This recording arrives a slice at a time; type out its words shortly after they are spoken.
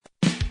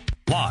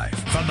Live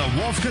from the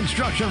Wolf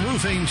Construction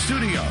Roofing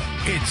Studio,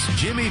 it's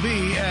Jimmy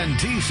B and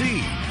TC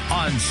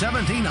on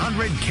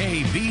 1700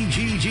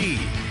 KBGG.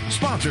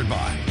 Sponsored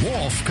by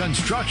Wolf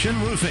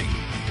Construction Roofing.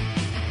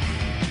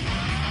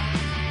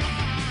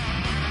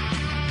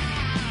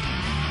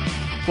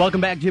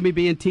 Welcome back, Jimmy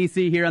B and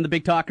TC here on the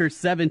Big Talker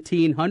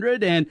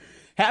 1700, and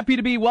happy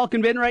to be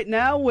welcomed in right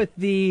now with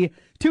the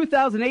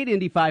 2008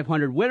 Indy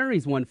 500 winner.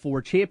 He's won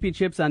 4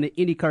 championships on the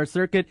IndyCar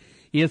circuit.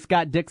 He is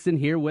Scott Dixon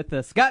here with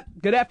us. Scott,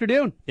 good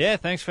afternoon. Yeah,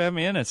 thanks for having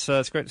me in. It's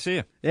great to see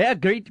you. Yeah,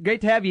 great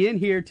to have you in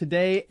here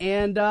today.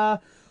 And well,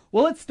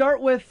 let's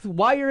start with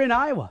why you're in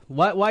Iowa.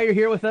 Why you're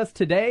here with us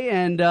today,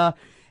 and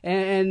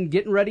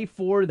getting ready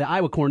for the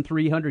Iowa Corn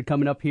 300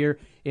 coming up here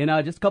in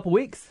just a couple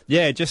weeks.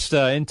 Yeah, just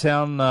in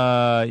town,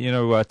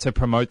 to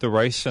promote the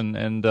race,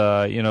 and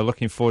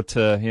looking forward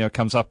to,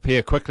 comes up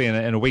here quickly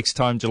in a week's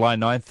time, July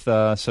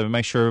 9th. So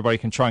make sure everybody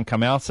can try and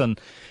come out and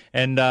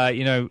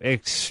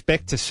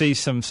expect to see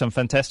some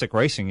fantastic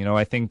racing.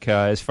 I think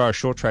as far as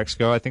short tracks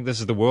go, I think this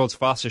is the world's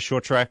fastest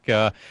short track,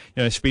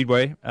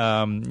 speedway,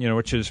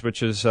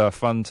 which is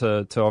fun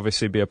to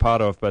obviously be a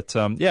part of. But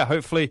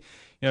hopefully,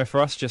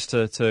 for us just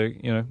to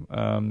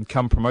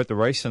come promote the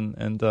race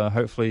and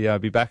hopefully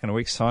be back in a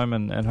week's time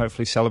and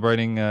hopefully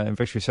celebrating in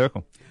Victory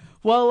Circle.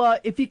 Well,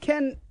 if you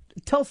can,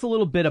 tell us a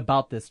little bit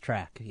about this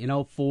track.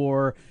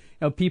 For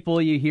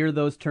people, you hear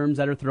those terms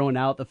that are thrown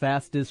out, the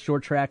fastest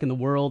short track in the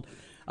world,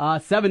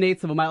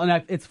 7/8 of a mile.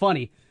 And it's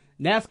funny,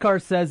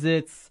 NASCAR says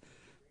it's,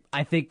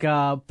 I think,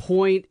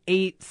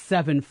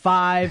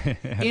 0.875.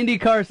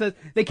 IndyCar says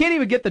they can't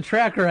even get the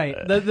track right,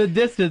 the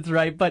distance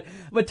right. But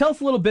tell us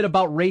a little bit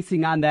about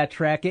racing on that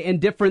track, and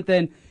different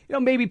than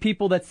maybe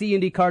people that see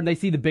IndyCar and they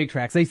see the big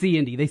tracks, they see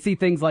Indy, they see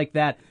things like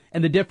that,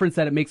 and the difference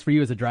that it makes for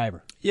you as a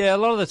driver. Yeah, a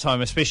lot of the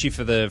time, especially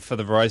for the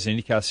Verizon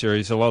IndyCar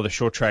series, a lot of the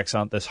short tracks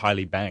aren't this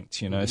highly banked.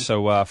 Mm-hmm.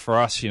 So for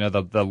us,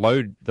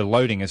 the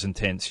loading is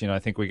intense. I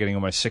think we're getting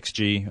almost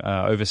 6G,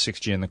 over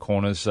 6G in the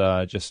corners,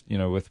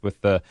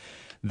 with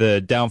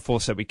the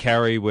downforce that we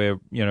carry. We're,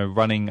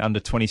 running under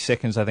 20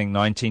 seconds, I think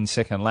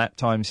 19-second lap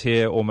times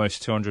here,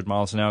 almost 200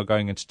 miles an hour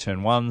going into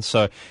turn 1.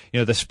 So,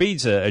 the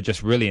speeds are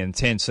just really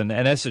intense. And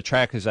as the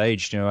track has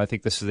aged, I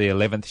think this is the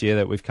 11th year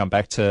that we've come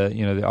back to,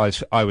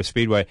 the Iowa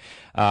Speedway.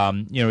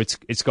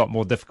 It's got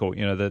more difficult.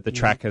 The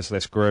track has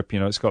less grip.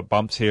 It's got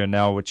bumps here and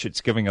now, which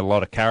it's giving a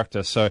lot of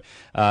character. So,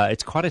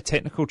 it's quite a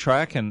technical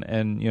track.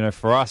 And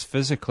for us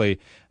physically,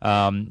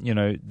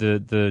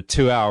 the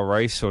 2-hour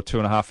race or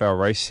 2.5-hour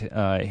race,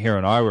 here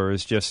in Iowa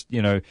is just,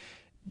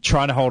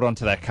 trying to hold on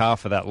to that car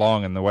for that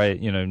long, and the way,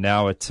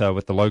 now it,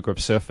 with the low grip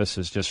surface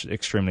is just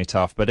extremely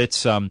tough. But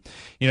it's,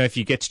 if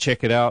you get to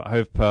check it out,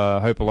 hope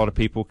a lot of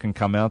people can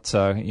come out,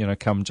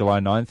 come July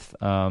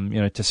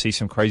 9th, to see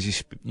some crazy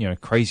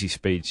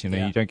speeds.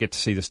 Yeah. You don't get to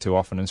see this too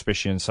often,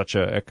 especially in such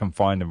a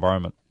confined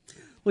environment.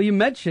 Well, you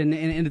mentioned,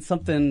 and it's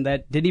something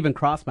that didn't even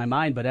cross my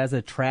mind, but as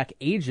a track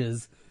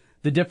ages,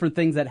 the different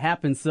things that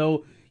happen.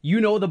 So,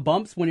 the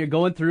bumps when you're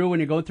going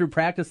through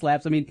practice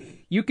laps. I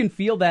mean, you can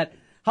feel that.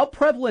 How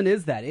prevalent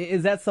is that?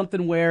 Is that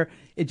something where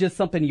it's just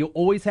something you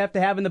always have to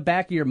have in the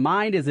back of your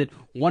mind? Is it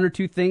 1 or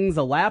 2 things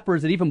a lap, or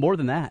is it even more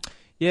than that?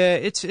 Yeah,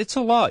 it's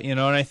a lot, and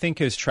I think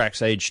as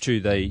tracks age too,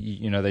 they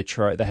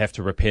have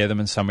to repair them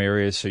in some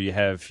areas. So you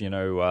have,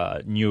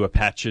 newer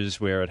patches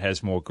where it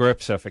has more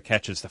grip. So if it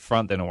catches the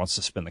front, then it wants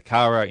to spin the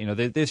car out.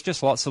 There's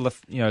just lots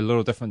of,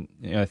 little different,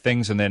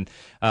 things. And then,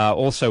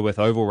 also with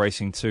oval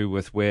racing too,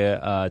 with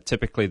where,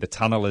 typically the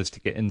tunnel is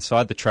to get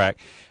inside the track,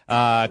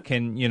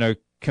 can,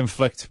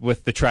 conflict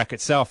with the track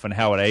itself and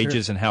how it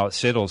ages. Sure. And how it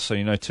settles.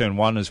 So, turn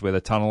 1 is where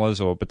the tunnel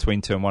is, or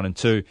between turn 1 and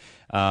 2.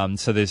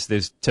 So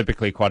there's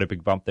typically quite a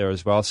big bump there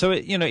as well. So,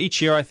 each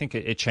year I think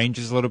it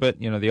changes a little bit.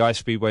 The Iowa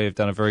Speedway have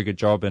done a very good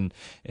job in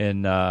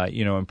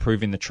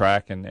improving the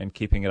track and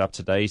keeping it up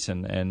to date.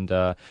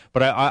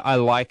 But I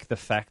like the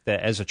fact that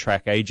as a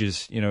track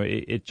ages,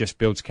 it just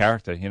builds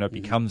character. It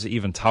becomes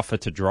even tougher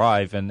to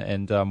drive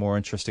and more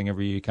interesting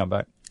every year you come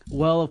back.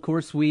 Well, of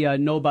course, we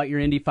know about your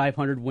Indy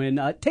 500 win.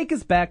 Take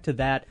us back to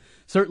that.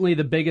 Certainly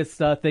the biggest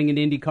thing in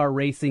IndyCar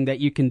racing that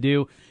you can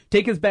do.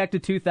 Take us back to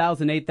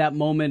 2008, that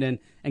moment, and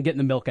getting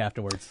the milk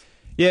afterwards.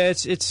 Yeah,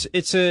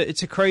 it's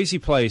a crazy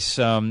place.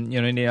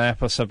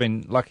 Indianapolis, I've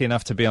been lucky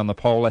enough to be on the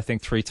pole, I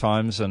think, 3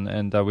 times,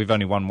 and we've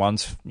only won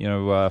once.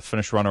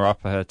 Finished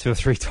runner-up 2 or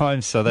 3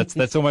 times, so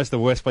that's almost the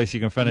worst place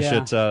you can finish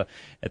at the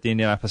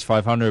Indianapolis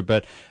 500.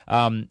 But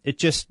it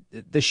just,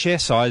 the sheer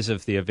size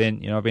of the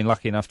event. I've been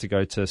lucky enough to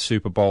go to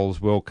Super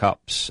Bowls, World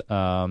Cups,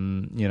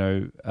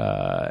 Olympic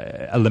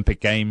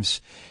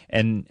Games,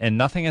 and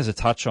nothing has a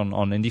touch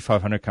on Indy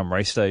 500 come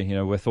race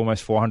day. With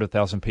almost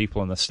 400,000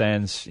 people in the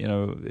stands,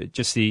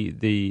 just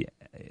the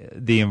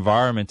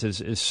environment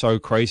is so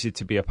crazy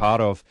to be a part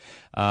of,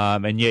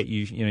 and yet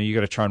you got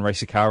to try and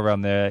race a car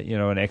around there,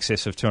 in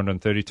excess of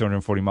 230,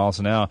 240 miles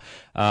an hour.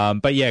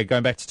 But yeah,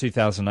 going back to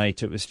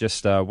 2008, it was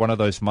just one of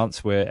those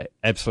months where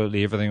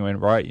absolutely everything went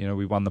right.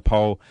 We won the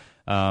pole.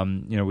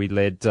 We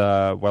led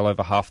well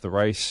over half the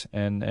race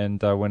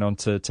and went on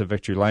to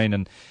victory lane.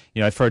 And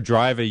for a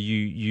driver,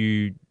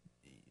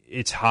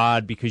 it's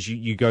hard because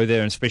you go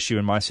there, and especially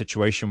in my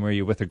situation where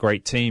you're with a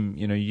great team,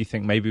 you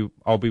think maybe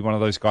I'll be one of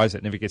those guys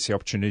that never gets the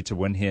opportunity to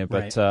win here.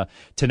 But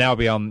to now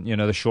be on,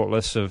 the short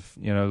list of,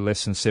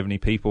 less than 70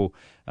 people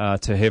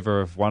to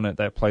ever have won at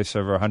that place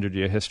over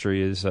 100-year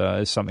history is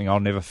something I'll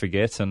never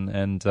forget.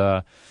 And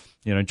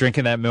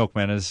drinking that milk,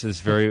 man, it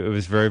was very,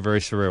 very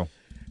surreal.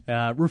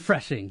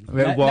 Refreshing.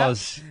 It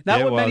was.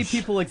 Not what many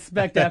people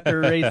expect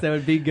after a race that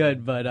would be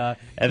good, but at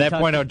that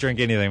point I'd drink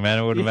anything, man.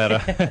 It wouldn't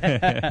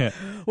matter.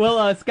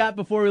 Well, Scott,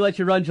 before we let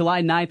you run,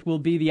 July 9th will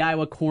be the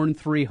Iowa Corn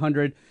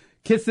 300.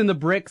 Kissing the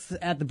bricks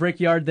at the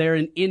Brickyard there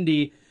in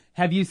Indy.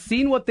 Have you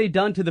seen what they've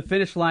done to the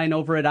finish line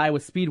over at Iowa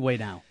Speedway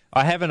now?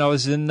 I haven't. I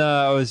was on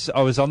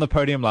the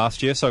podium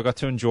last year, so I got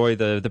to enjoy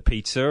the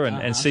pizza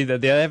and see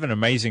that they have an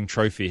amazing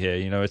trophy here.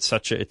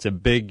 It's a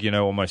big,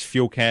 almost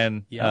fuel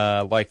can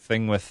like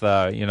thing with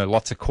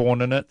lots of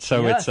corn in it.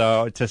 So it's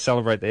to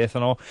celebrate the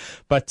ethanol.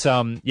 But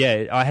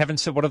I haven't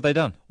seen. What have they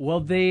done?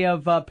 Well, they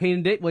have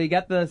painted it. Well, you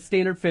got the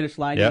standard finish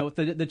line, with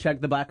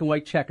the black and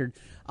white checkered.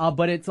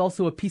 But it's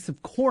also a piece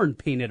of corn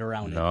painted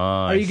around it.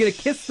 Nice. Are you going to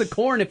kiss the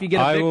corn if you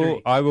get a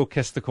victory? I will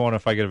kiss the corn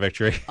if I get a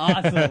victory.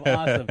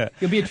 Awesome.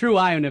 You'll be a true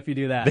Ion if you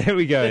do that. There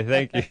we go.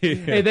 Thank you.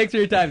 Hey, thanks for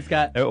your time,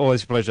 Scott.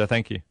 Always a pleasure.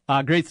 Thank you.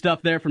 Great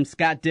stuff there from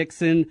Scott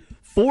Dixon.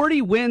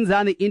 40 wins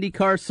on the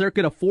IndyCar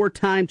circuit, a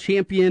 4-time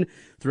champion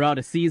throughout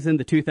a season,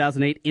 the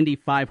 2008 Indy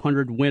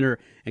 500 winner.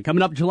 And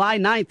coming up July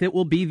 9th, it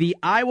will be the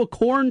Iowa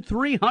Corn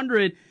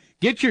 300.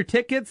 Get your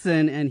tickets,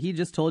 and he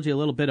just told you a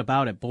little bit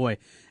about it. Boy,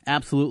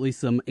 absolutely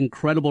some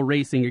incredible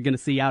racing you're going to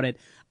see out at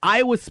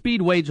Iowa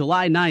Speedway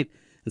July 9th.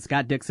 And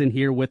Scott Dixon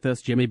here with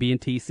us, Jimmy B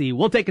and TC.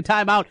 We'll take a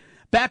time out.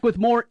 Back with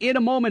more in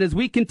a moment as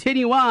we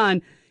continue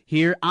on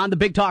here on the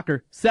Big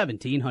Talker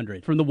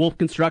 1700 from the Wolf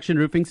Construction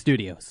Roofing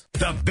Studios.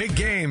 The big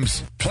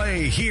games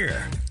play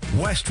here.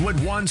 Westwood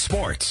One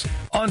Sports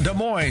on Des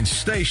Moines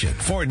Station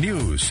for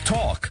news,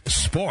 talk,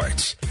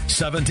 sports.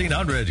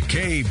 1700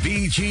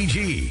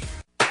 KBGG.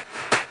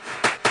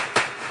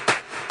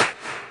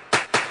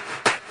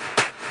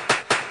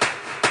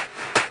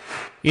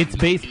 It's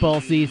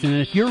baseball season,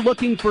 and if you're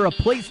looking for a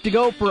place to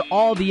go for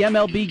all the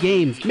MLB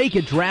games, make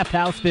it Draft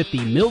House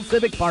 50, Mill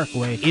Civic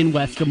Parkway in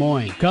West Des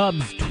Moines.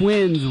 Cubs,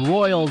 Twins,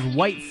 Royals,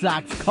 White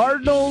Sox,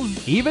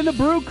 Cardinals, even the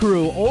Brew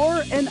Crew,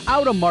 or an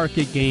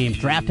out-of-market game.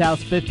 Draft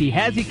House 50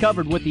 has you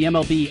covered with the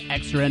MLB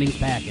Extra Innings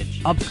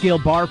Package.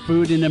 Upscale bar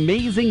food, an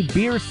amazing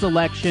beer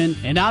selection,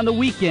 and on the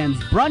weekends,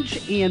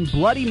 brunch and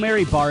Bloody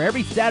Mary bar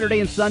every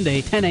Saturday and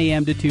Sunday, 10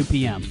 a.m. to 2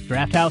 p.m.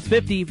 Draft House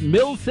 50,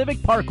 Mill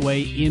Civic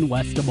Parkway in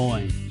West Des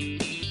Moines.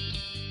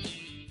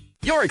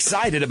 You're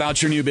excited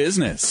about your new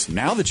business.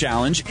 Now the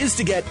challenge is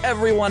to get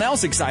everyone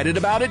else excited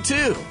about it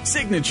too.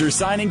 Signature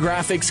Signing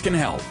Graphics can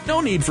help.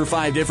 No need for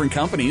 5 different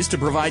companies to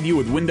provide you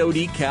with window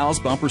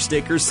decals, bumper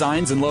stickers,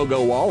 signs, and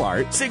logo wall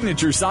art.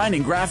 Signature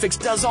Signing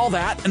Graphics does all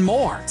that and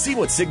more. See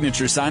what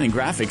Signature Signing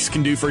Graphics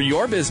can do for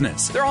your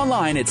business. They're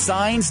online at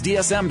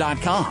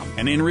signsdsm.com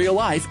and in real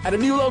life at a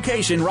new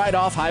location right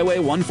off Highway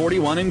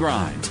 141 in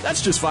Grimes.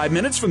 That's just 5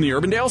 minutes from the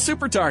Urbandale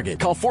Super Target.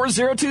 Call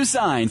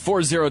 402-SIGN,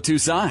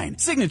 402-SIGN.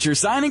 Signature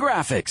Signing Graphics.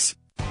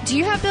 Do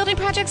you have building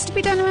projects to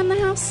be done around the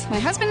house? My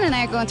husband and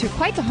I are going through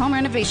quite the home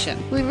renovation.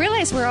 We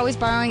realize we're always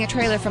borrowing a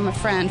trailer from a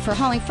friend for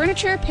hauling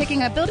furniture,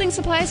 picking up building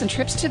supplies, and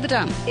trips to the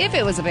dump, if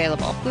it was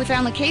available. We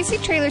found Lucchese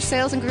Trailer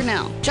Sales in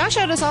Grinnell. Josh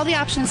showed us all the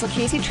options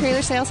Lucchese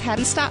Trailer Sales had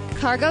in stock.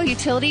 Cargo,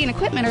 utility, and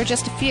equipment are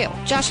just a few.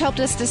 Josh helped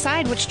us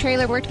decide which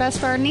trailer worked best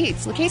for our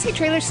needs. Lucchese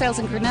Trailer Sales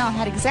in Grinnell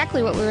had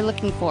exactly what we were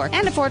looking for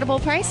and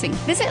affordable pricing.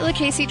 Visit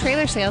Lucchese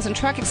Trailer Sales and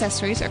Truck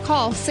Accessories or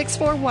call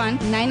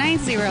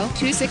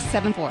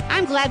 641-990-2674.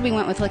 I'm glad we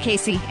went with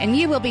Lucchese, and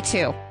you will be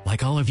too.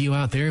 Like all of you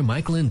out there,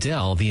 Mike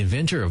Lindell, the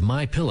inventor of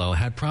MyPillow,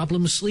 had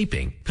problems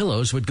sleeping.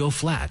 Pillows would go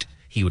flat.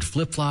 He would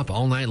flip-flop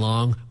all night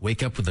long,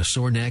 wake up with a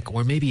sore neck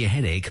or maybe a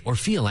headache, or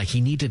feel like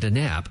he needed a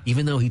nap,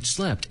 even though he'd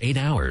slept 8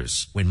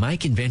 hours. When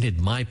Mike invented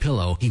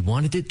MyPillow, he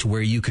wanted it to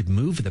where you could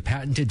move the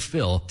patented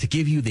fill to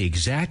give you the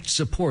exact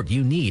support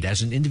you need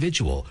as an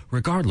individual,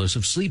 regardless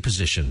of sleep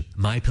position.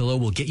 MyPillow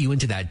will get you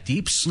into that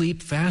deep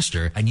sleep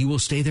faster, and you will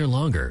stay there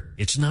longer.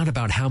 It's not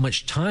about how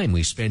much time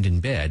we spend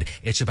in bed.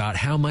 It's about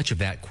how much of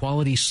that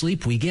quality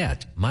sleep we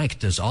get. Mike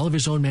does all of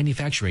his own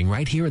manufacturing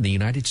right here in the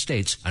United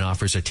States and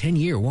offers a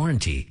 10-year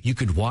warranty. You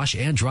could wash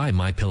and dry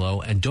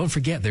MyPillow, and don't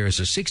forget there is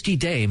a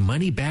 60-day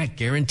money-back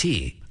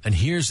guarantee. And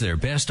here's their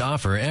best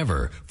offer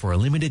ever. For a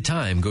limited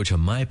time, go to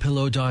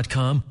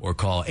MyPillow.com or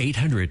call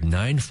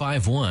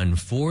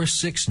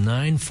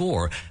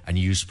 800-951-4694 and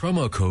use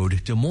promo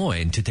code Des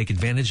Moines to take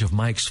advantage of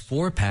Mike's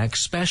 4-pack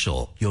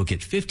special. You'll get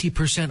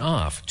 50%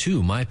 off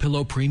 2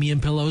 MyPillow premium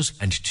pillows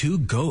and 2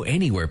 Go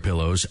Anywhere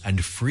pillows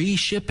and free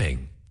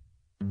shipping.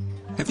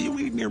 Have you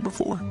eaten here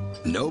before?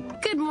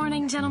 Nope. Good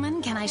morning,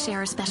 gentlemen. Can I share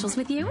our specials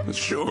with you?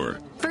 Sure.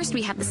 First,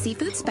 we have the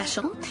seafood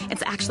special.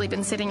 It's actually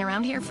been sitting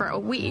around here for a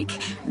week.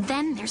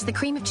 Then there's the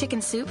cream of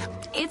chicken soup.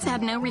 It's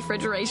had no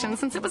refrigeration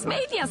since it was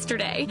made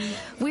yesterday.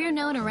 We're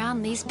known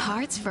around these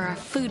parts for our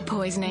food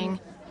poisoning.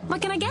 What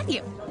can I get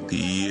you?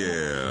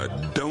 Yeah,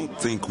 don't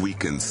think we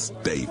can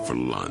stay for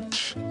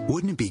lunch.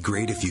 Wouldn't it be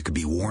great if you could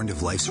be warned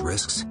of life's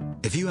risks?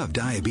 If you have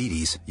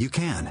diabetes, you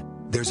can.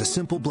 There's a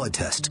simple blood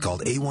test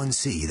called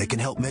A1C that can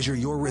help measure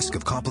your risk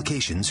of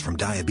complications from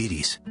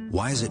diabetes.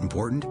 Why is it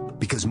important?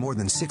 Because more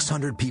than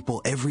 600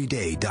 people every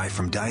day die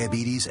from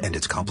diabetes and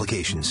its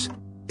complications.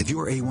 If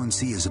your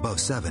A1C is above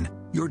 7,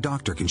 your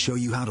doctor can show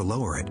you how to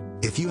lower it.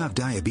 If you have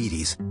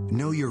diabetes,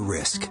 know your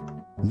risk.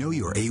 Know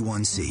your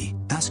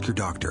A1C. Ask your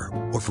doctor.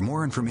 Or for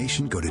more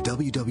information, go to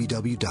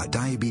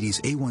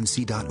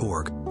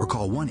www.diabetesa1c.org or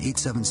call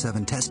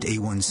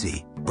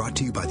 1-877-TEST-A1C. Brought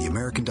to you by the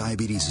American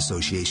Diabetes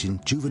Association,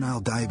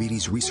 Juvenile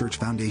Diabetes Research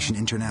Foundation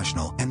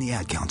International, and the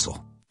Ad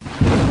Council.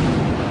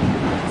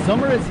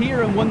 Summer is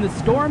here, and when the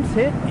storms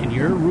hit and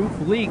your roof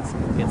leaks,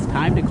 it's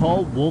time to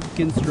call Wolf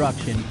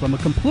Construction. From a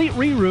complete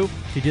re-roof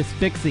to just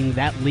fixing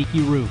that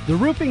leaky roof. The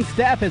roofing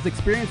staff has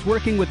experience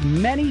working with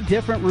many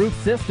different roof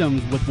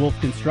systems with Wolf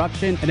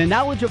Construction and a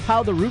knowledge of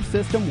how the roof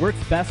system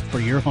works best for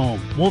your home.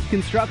 Wolf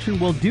Construction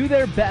will do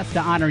their best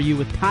to honor you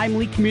with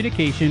timely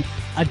communication,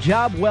 a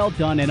job well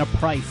done, and a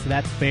price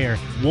that's fair.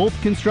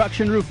 Wolf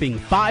Construction Roofing,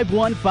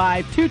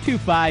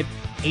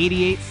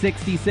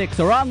 515-225-8866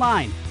 or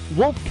online,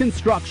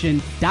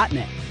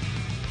 wolfconstruction.net.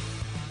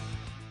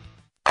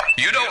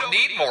 You don't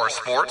need more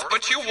sports,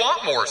 but you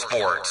want more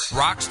sports.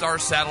 Rockstar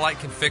Satellite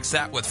can fix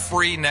that with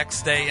free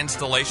next-day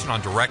installation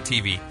on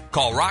DirecTV.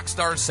 Call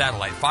Rockstar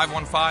Satellite,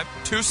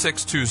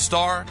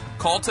 515-262-STAR.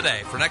 Call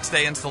today for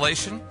next-day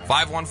installation,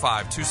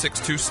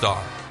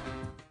 515-262-STAR.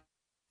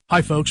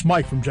 Hi folks,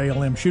 Mike from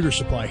JLM Shooter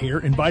Supply here,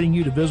 inviting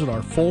you to visit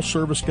our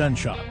full-service gun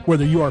shop.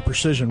 Whether you are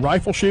precision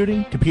rifle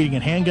shooting, competing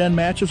in handgun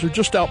matches, or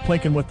just out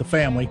plinking with the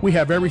family, we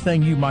have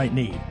everything you might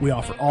need. We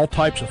offer all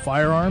types of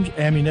firearms,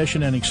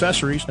 ammunition, and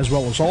accessories, as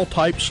well as all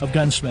types of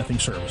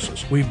gunsmithing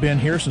services. We've been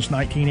here since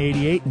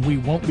 1988, and we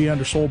won't be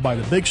undersold by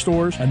the big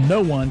stores, and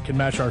no one can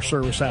match our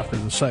service after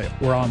the sale.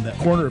 We're on the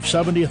corner of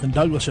 70th and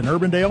Douglas in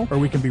Urbandale, or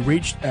we can be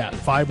reached at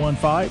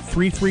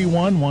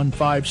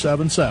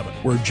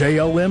 515-331-1577. We're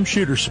JLM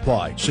Shooter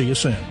Supply. See you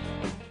soon.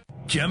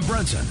 Jim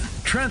Brunson,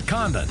 Trent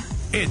Condon.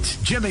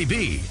 It's Jimmy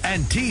B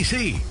and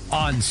TC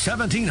on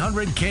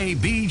 1700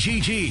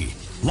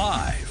 KBGG.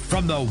 Live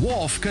from the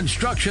Wolf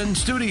Construction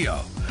Studio.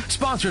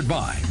 Sponsored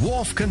by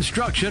Wolf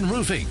Construction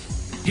Roofing.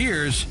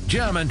 Here's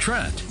Jim and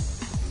Trent.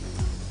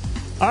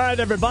 All right,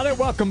 everybody,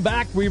 welcome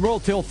back. We roll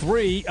till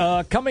 3.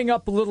 Coming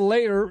up a little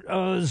later,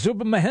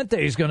 Zubin Mehenti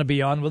is going to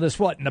be on with us,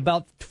 in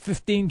about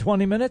 15,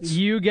 20 minutes?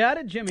 You got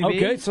it, Jimmy B.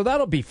 Okay, so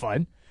that'll be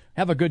fun.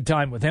 Have a good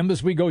time with him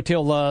as we go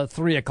till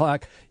 3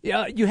 o'clock.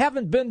 You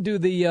haven't been to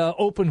the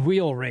open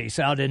wheel race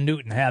out in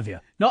Newton, have you?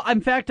 No,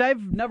 in fact,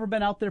 I've never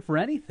been out there for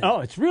anything.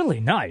 Oh, it's really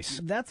nice.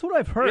 That's what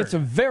I've heard. It's a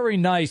very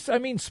nice,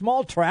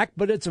 small track,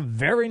 but it's a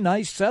very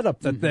nice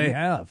setup that they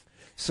have.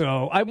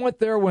 So I went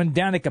there when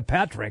Danica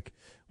Patrick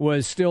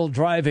was still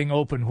driving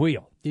open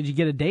wheel. Did you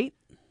get a date?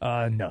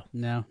 No.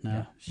 No.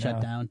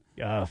 Shut down.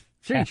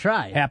 Sure, you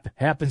try.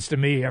 Happens to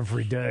me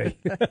every day.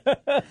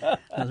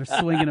 They're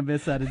swinging a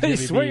miss out of Jimmy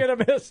B. Swinging a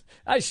miss.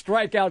 I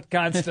strike out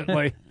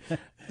constantly.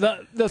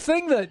 The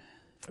thing that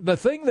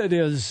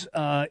is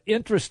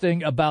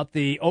interesting about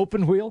the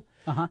open wheel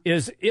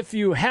is if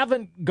you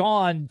haven't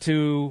gone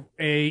to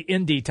a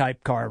Indy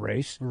type car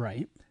race,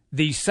 right,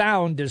 the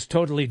sound is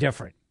totally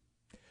different.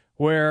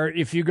 Where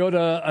if you go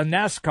to a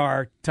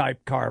NASCAR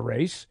type car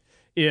race,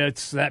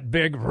 it's that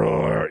big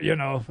roar,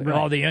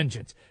 all the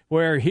engines.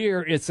 Where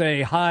here it's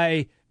a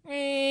high,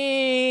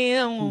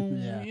 it's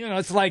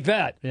like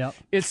that. Yep.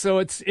 It's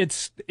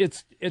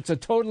a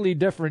totally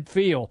different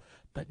feel.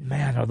 But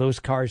man, are those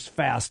cars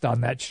fast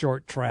on that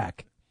short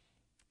track?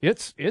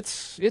 It's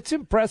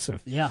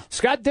impressive. Yeah.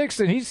 Scott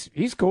Dixon,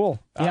 he's cool.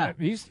 Yeah.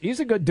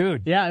 He's a good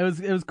dude. Yeah,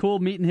 it was cool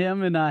meeting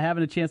him and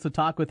having a chance to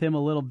talk with him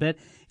a little bit.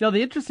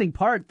 The interesting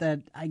part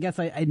that I guess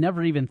I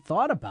never even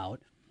thought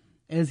about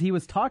is he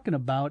was talking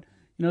about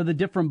the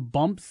different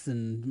bumps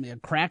and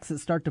cracks that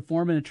start to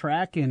form in a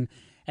track and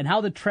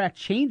how the track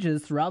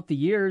changes throughout the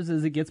years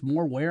as it gets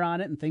more wear on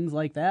it and things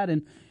like that.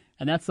 And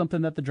that's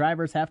something that the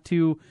drivers have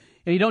to,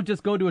 you don't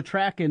just go to a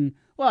track and,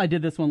 I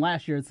did this one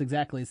last year, it's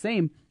exactly the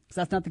same. Because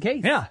that's not the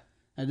case. Yeah.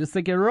 I just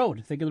think of the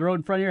road. Think of the road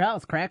in front of your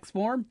house. Cracks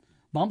form,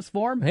 bumps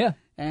form. Yeah.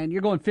 And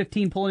you're going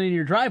 15 pulling in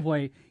your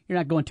driveway. You're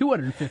not going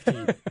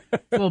 215. It's a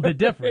little bit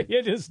different.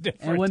 It is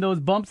different. And when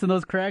those bumps and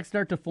those cracks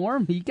start to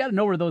form, you got to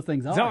know where those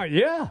things are.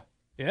 Yeah,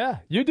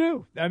 you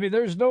do.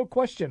 There's no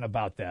question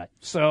about that.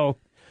 So,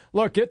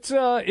 look, it's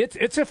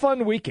a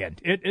fun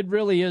weekend. It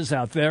really is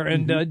out there.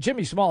 And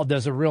Jimmy Small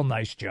does a real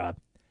nice job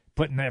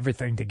putting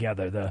everything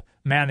together, the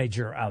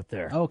manager out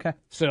there. Okay.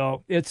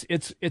 So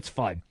it's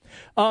fun.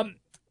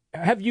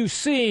 Have you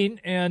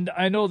seen, and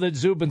I know that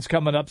Zubin's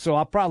coming up, so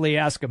I'll probably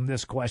ask him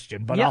this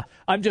question, but yeah.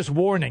 I'm just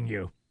warning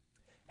you.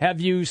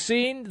 Have you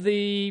seen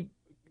the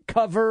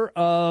cover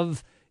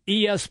of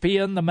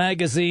ESPN, the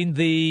magazine,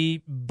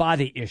 the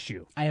body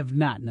issue? I have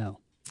not,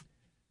 no.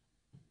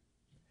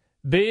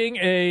 Being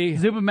a...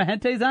 Zubin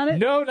Mehente's on it?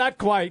 No, not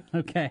quite.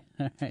 Okay,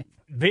 all right.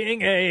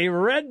 being a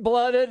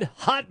red-blooded,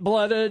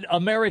 hot-blooded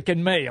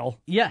American male.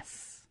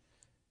 Yes.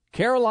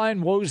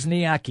 Caroline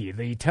Wozniacki,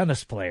 the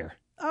tennis player.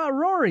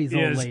 Rory's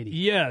old lady.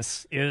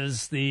 Yes,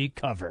 is the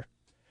cover.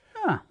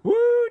 Huh. Woo,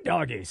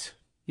 doggies.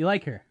 You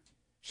like her?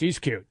 She's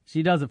cute.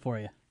 She does it for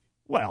you.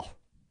 Well,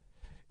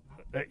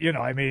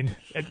 I mean,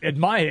 at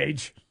my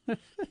age,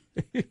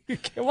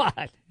 come on.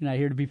 You're not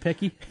here to be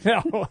picky?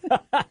 No.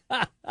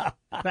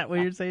 Is that what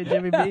you're saying,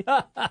 Jimmy B?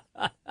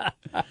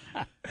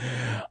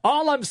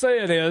 All I'm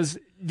saying is,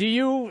 do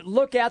you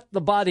look at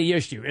the body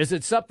issue? Is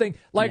it something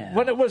like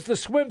when it was the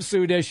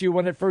swimsuit issue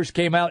when it first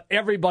came out,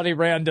 everybody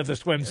ran to the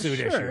swimsuit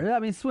issue? Sure. I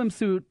mean,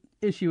 swimsuit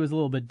issue was a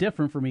little bit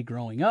different for me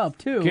growing up,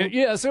 too.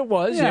 Yes, it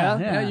was,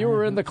 yeah. You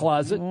were in the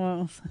closet.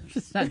 Well,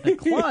 just not in the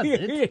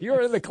closet. You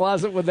were in the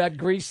closet with that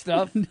grease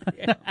stuff.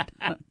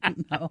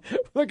 No.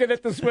 Looking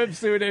at the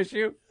swimsuit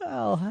issue.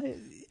 Well,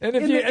 and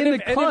if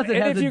the closet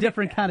has a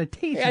different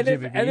connotation,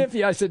 and if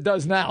yes, it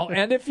does now.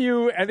 And if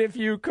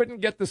you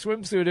couldn't get the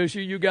swimsuit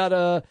issue, you got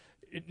a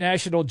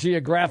National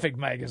Geographic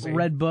magazine,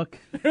 Red Book,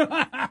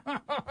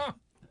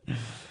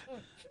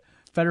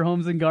 Better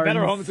Homes and Gardens.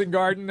 Better Homes and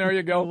Garden. There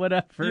you go.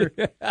 Whatever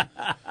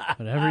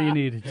you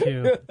needed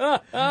to.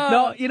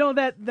 No,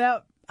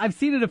 that I've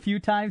seen it a few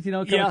times.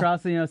 Come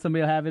across.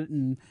 Somebody will have it,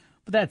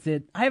 but that's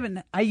it.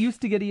 I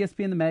used to get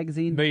ESPN the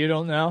magazine, but you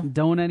don't now.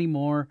 Don't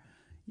anymore.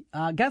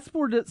 Got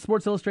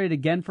Sports Illustrated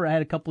again I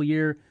had a couple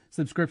year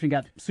subscription.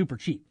 Got super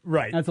cheap.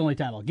 Right. That's the only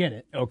time I'll get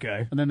it.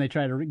 Okay. And then they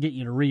try to get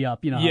you to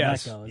re-up. You know how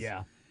that goes.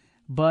 Yeah.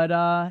 But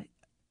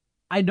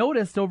I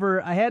noticed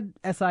I had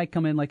SI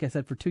come in, like I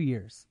said, for 2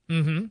 years.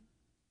 Mm-hmm.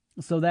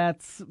 So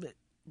that's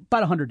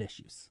about 100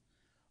 issues.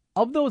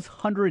 Of those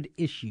 100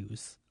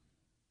 issues,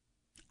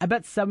 I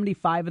bet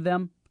 75 of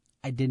them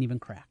I didn't even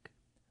crack.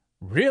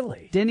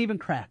 Really? Didn't even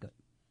crack it.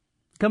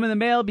 Come in the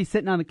mail, be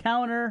sitting on the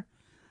counter.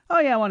 Oh,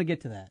 yeah, I want to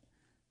get to that.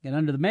 Get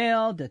under the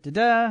mail,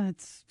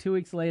 It's 2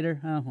 weeks later.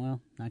 Oh,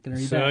 well, not going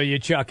to read that. So you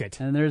chuck it.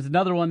 And there's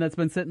another one that's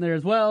been sitting there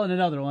as well, and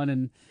another one.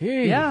 And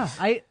Jeez. Yeah,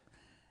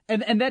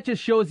 and that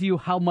just shows you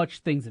how much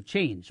things have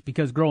changed.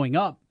 Because growing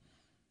up,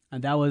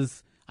 and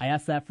I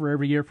asked that for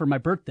every year for my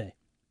birthday,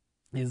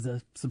 is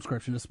a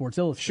subscription to Sports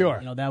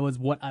Illustrated. Sure. That was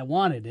what I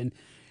wanted, and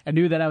I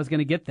knew that I was going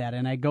to get that.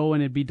 And I go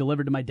and it'd be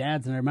delivered to my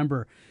dad's, and I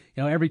remember,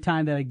 every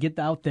time that I get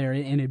out there,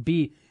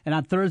 and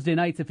on Thursday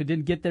nights, if it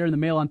didn't get there in the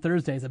mail on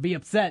Thursdays, I'd be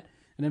upset,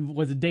 and it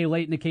was a day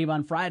late and it came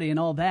on Friday and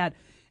all that,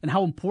 and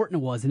how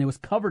important it was, and it was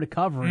cover to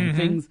cover, and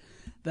things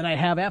that I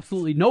have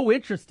absolutely no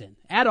interest in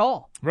at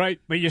all. Right,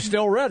 but you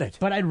still read it.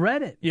 But I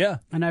read it. Yeah.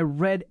 And I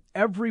read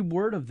every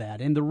word of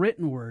that, and the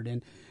written word,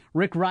 and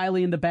Rick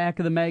Riley in the back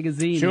of the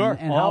magazine. Sure,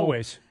 and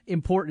always. How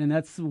important, and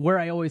that's where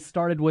I always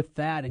started with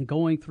that, and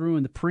going through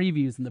and the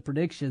previews and the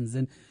predictions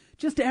and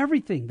just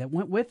everything that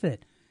went with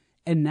it.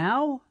 And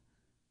now,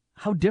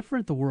 how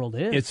different the world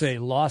is. It's a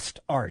lost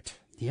art.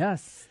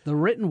 Yes, the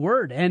written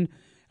word. And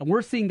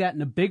we're seeing that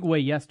in a big way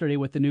yesterday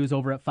with the news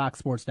over at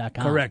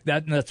FoxSports.com. Correct.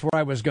 That's where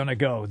I was going to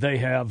go. They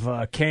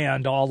have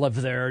canned all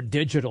of their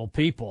digital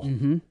people.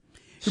 Mm-hmm.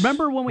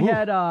 Remember when we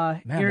had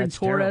Aaron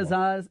Torres?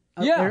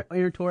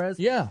 Aaron Torres?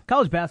 Yeah.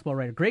 College basketball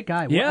writer. Great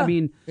guy. Yeah. I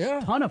mean,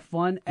 ton of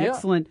fun.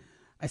 Excellent.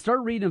 I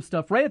started reading him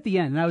stuff right at the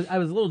end, and I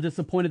was a little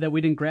disappointed that we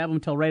didn't grab him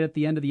until right at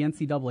the end of the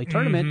NCAA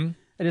tournament.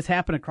 It just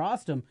happened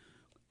across him.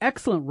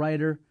 Excellent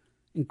writer.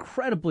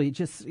 Incredibly,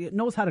 just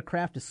knows how to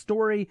craft a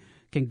story,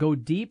 can go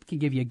deep, can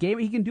give you a game.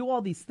 He can do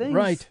all these things.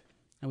 Right.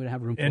 I would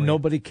have room for and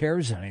nobody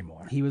cares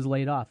anymore. He was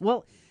laid off.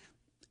 Well,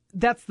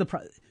 that's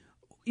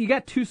you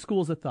got two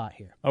schools of thought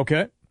here.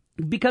 Okay.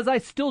 Because I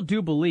still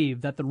do believe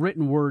that the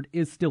written word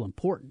is still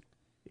important.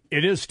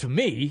 It is to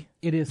me.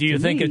 It is. Do you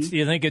think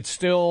it's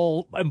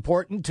still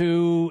important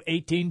to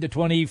 18 to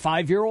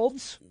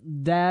 25-year-olds?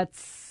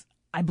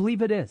 I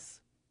believe it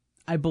is.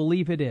 I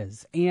believe it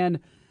is.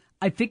 And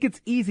I think it's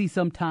easy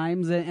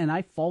sometimes, and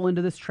I fall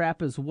into this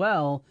trap as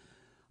well,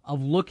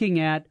 of looking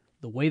at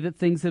the way that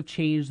things have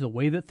changed, the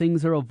way that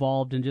things are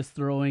evolved, and just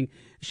throwing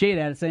shade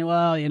at it, saying,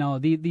 well,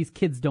 these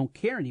kids don't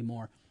care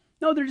anymore.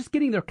 No, they're just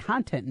getting their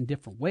content in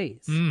different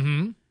ways.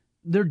 Mm-hmm.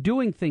 They're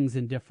doing things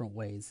in different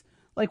ways.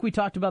 Like we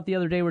talked about the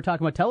other day, we were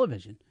talking about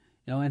television,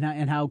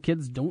 and how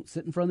kids don't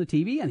sit in front of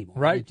the TV anymore.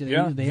 Right,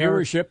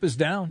 viewership is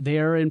down.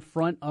 They're in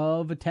front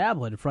of a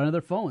tablet, in front of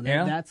their phone.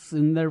 Yeah. That's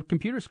in their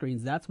computer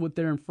screens. That's what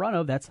they're in front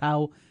of. That's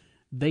how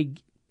they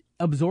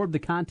absorb the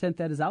content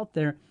that is out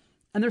there.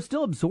 And they're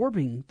still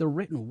absorbing the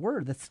written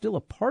word. That's still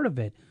a part of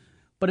it.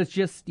 But it's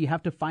just, you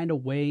have to find a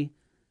way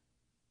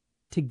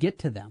to get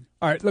to them.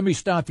 All right, let me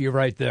stop you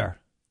right there.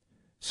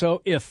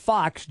 So if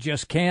Fox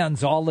just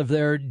cans all of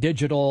their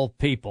digital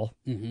people,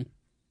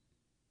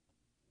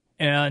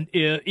 and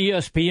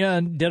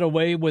ESPN did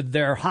away with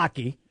their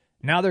hockey,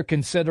 now they're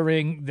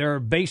considering their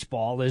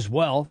baseball as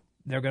well.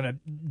 They're going to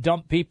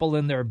dump people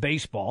in their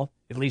baseball.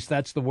 At least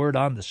that's the word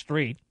on the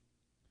street.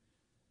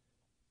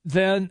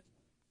 Then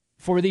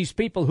for these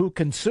people who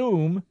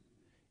consume,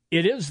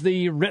 it is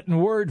the written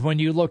word when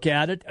you look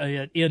at it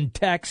in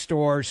text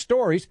or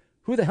stories.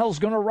 Who the hell's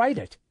going to write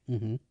it?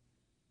 Mm-hmm.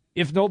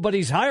 If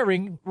nobody's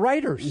hiring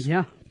writers.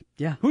 Yeah.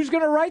 Yeah. Who's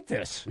going to write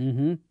this?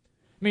 Mm-hmm. I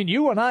mean,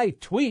 you and I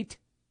tweet.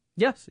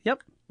 Yes.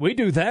 Yep. We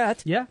do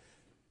that. Yeah.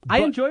 I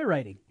enjoy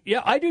writing.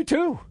 Yeah, I do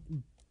too.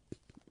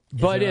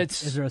 But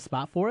is there a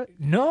spot for it?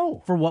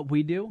 No. For what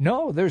we do?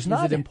 No, there's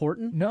not. Is it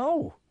important?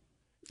 No.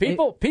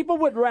 People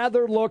would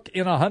rather look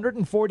in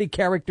 140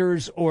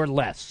 characters or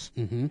less,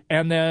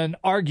 and then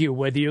argue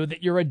with you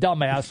that you're a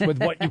dumbass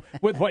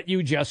with what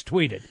you just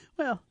tweeted.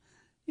 Well,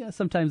 yeah,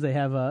 sometimes they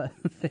have a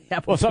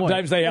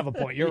sometimes they have a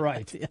point. You're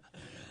right. Yeah.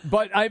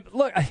 But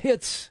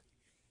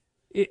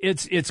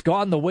it's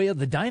gone the way of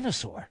the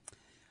dinosaur.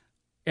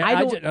 And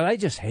I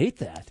just hate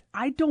that.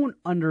 I don't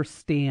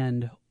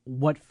understand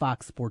what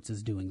Fox Sports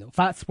is doing, though.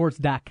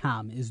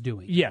 FoxSports.com is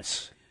doing.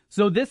 Yes.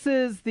 So this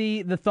is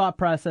the thought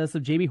process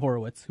of Jamie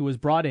Horowitz, who was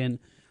brought in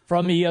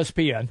from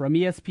ESPN. From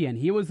ESPN.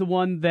 He was the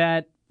one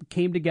that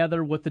came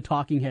together with the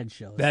Talking Head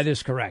shows. That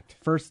is correct.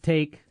 First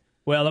Take.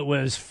 Well, it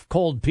was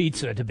Cold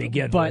Pizza to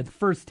begin with. But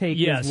First Take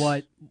is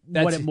what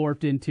it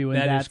morphed into.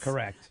 And that is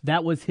correct.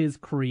 That was his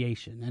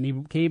creation. And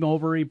he came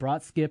over, he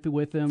brought Skip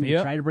with him, he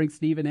tried to bring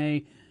Stephen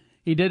A.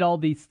 He did all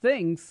these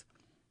things.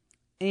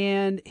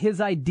 And his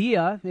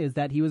idea is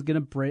that he was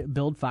going to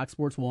build Fox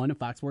Sports 1 and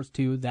Fox Sports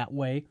 2 that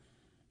way,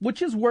 which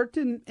has worked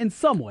in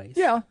some ways.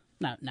 Yeah.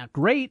 Not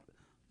great,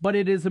 but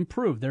it is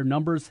improved. Their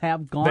numbers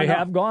have gone up. They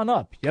have gone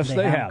up. Yes,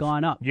 they have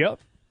gone up. Yep.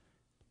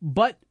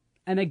 But,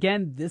 and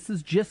again, this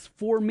is just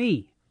for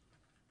me.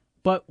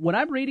 But when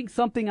I'm reading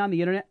something on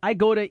the internet, I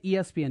go to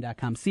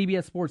ESPN.com,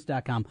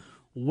 CBSSports.com,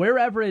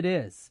 wherever it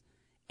is,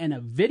 and a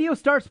video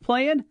starts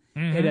playing,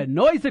 it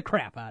annoys the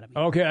crap out of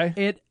me. Okay.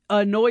 It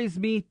annoys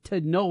me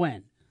to no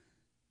end.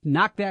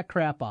 Knock that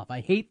crap off. I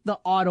hate the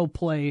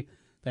autoplay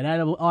that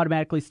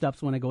automatically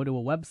stops when I go to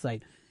a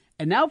website.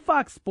 And now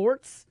Fox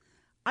Sports,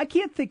 I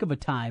can't think of a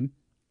time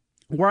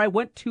where I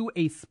went to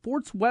a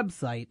sports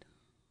website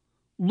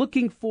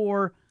looking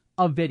for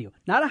a video.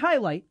 Not a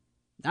highlight.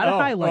 Not a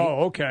highlight.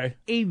 Oh, okay.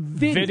 A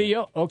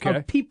video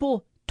of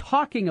people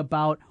talking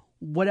about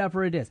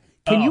whatever it is.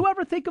 Can you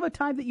ever think of a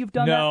time that you've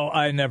done that? No,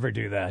 I never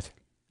do that.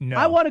 No.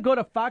 I want to go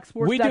to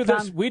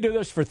FoxSports.com. We do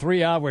this for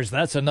 3 hours.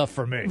 That's enough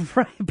for me.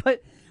 Right,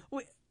 but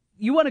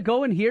you want to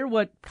go and hear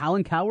what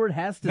Colin Cowherd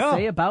has to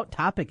say about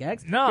Topic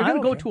X? No, You're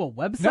going to go to a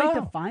website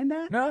to find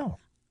that? No.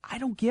 I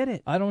don't get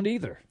it. I don't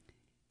either.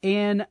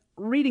 And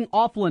Reading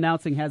Awful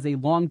Announcing has a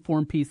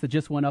long-form piece that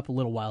just went up a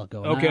little while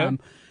ago. Okay. I'm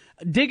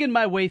digging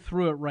my way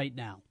through it right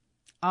now.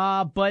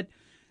 But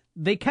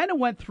they kind of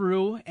went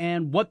through,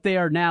 and what they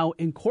are now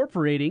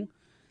incorporating,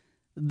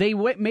 they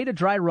made a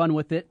dry run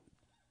with it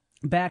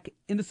back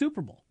in the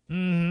Super Bowl.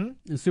 Mm-hmm.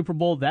 The Super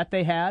Bowl that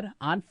they had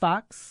on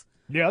Fox.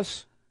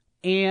 Yes.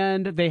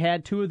 And they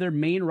had two of their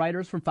main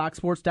writers from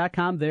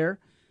FoxSports.com there.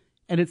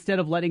 And instead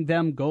of letting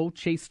them go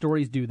chase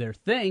stories, do their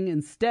thing,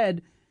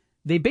 instead,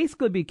 they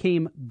basically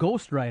became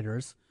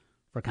ghostwriters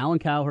for Colin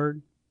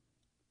Cowherd,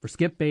 for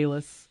Skip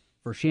Bayless,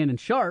 for Shannon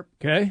Sharpe.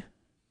 Okay.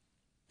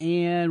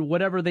 And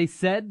whatever they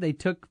said, they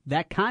took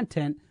that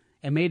content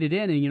and made it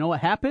in. And you know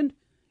what happened?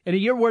 In a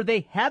year where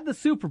they had the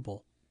Super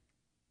Bowl,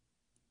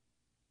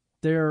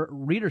 their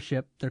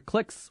readership, their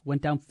clicks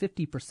went down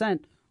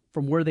 50%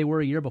 from where they were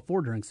a year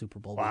before during Super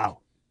Bowl. Wow.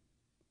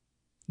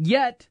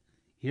 Yet,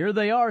 here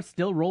they are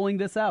still rolling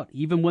this out,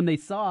 even when they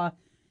saw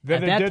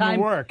that at that time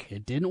work.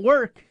 It didn't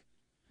work.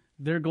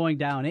 They're going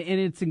down. And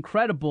it's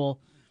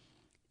incredible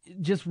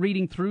just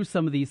reading through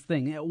some of these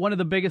things. One of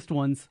the biggest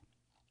ones,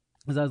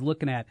 as I was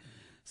looking at,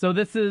 so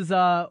this is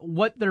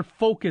what their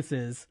focus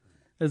is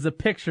a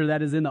picture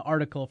that is in the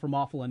article from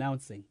Awful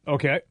Announcing.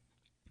 Okay.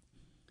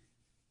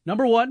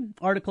 Number one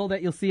article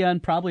that you'll see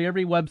on probably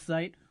every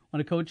website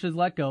when a coach is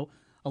let go.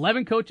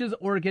 11 coaches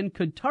Oregon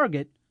could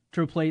target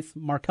to replace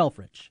Mark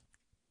Helfrich.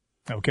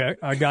 Okay,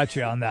 I got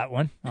you on that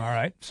one. All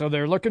right. So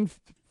they're looking,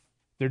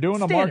 they're doing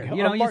standard.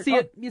 a mark.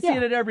 You see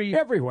it at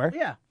everywhere.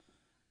 Yeah.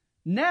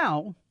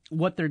 Now,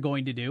 what they're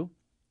going to do,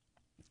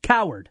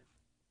 Cowherd.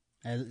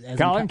 As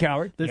Colin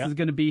Cowherd. This is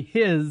going to be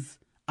his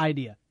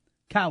idea.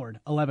 Cowherd,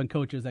 11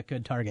 coaches that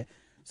could target.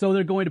 So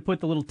they're going to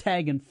put the little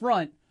tag in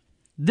front.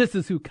 This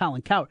is who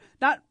Colin Cowherd,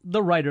 not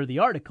the writer of the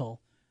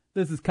article.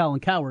 This is Colin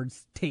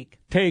Cowherd's take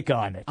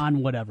on it.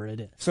 On whatever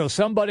it is. So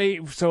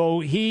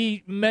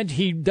he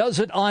does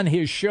it on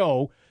his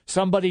show.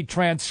 Somebody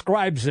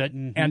transcribes it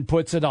and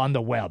puts it on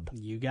the web.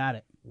 You got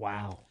it.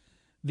 Wow.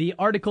 The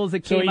articles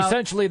that came out. So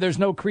essentially there's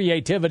no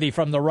creativity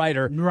from the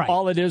writer. Right.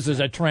 All it is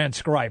a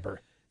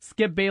transcriber.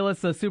 Skip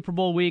Bayless, a Super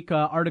Bowl week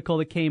article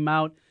that came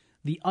out.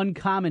 The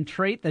uncommon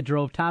trait that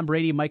drove Tom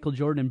Brady, Michael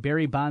Jordan, and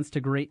Barry Bonds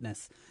to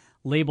greatness.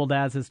 Labeled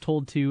as is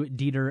told to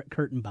Dieter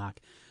Kurtenbach.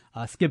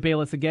 Skip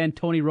Bayless again.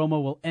 Tony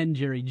Romo will end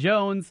Jerry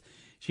Jones.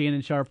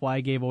 Shannon Sharpe, why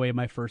I gave away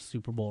my first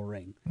Super Bowl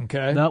ring.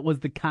 Okay. That was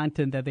the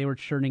content that they were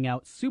churning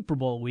out Super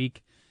Bowl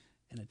week,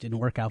 and it didn't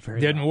work out very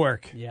well. Didn't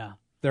work. Yeah.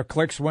 Their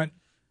clicks went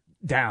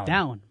down.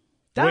 Down.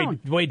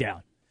 Way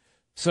down.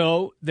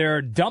 So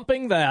they're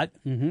dumping that,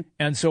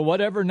 and so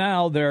whatever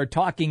now their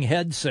talking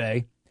heads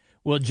say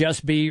will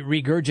just be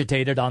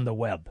regurgitated on the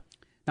web.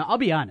 Now, I'll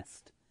be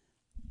honest.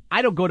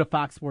 I don't go to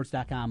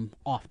FoxSports.com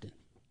often.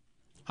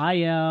 I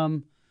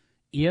am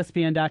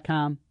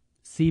ESPN.com,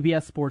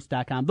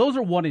 CBSSports.com. Those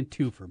are 1 and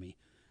 2 for me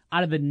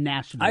out of the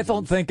national. I don't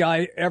ones. think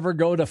I ever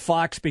go to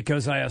Fox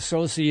because I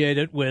associate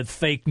it with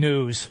fake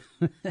news,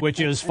 which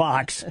is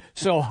Fox.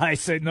 So I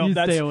say, no,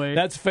 stay away.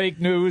 that's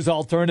fake news,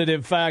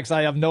 alternative facts.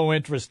 I have no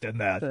interest in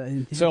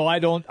that. So I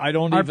don't Our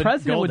even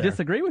president go would there.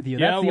 disagree with you.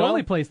 That's the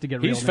only place to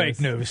get real He's fake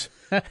news.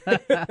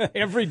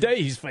 Every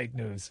day he's fake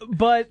news.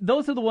 But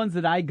those are the ones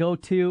that I go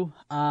to.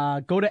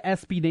 Go to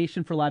SB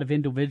Nation for a lot of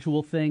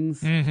individual things.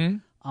 Mm-hmm.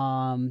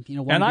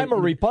 And I'm a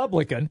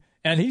Republican,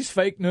 and he's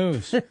fake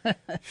news.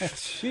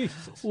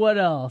 Jesus. What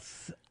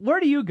else?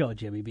 Where do you go,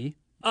 Jimmy B?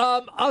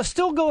 I'll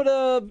still go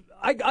to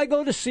I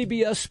go to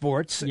CBS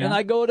Sports and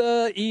I go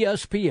to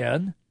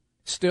ESPN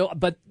still,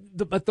 but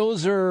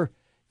those are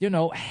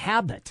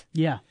habit.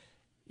 Yeah.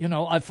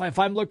 If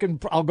I'm looking,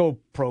 I'll go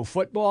pro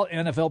football,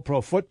 NFL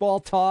pro football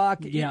talk.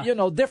 Yeah.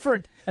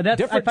 Different. And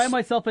I find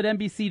myself at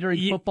NBC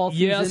during football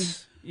season.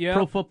 Yes. Yeah.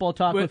 Pro football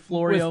talk with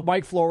Florio. With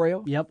Mike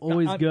Florio. Yep,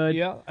 always good.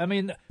 Yeah, I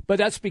mean, but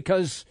that's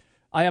because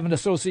I have an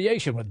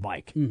association with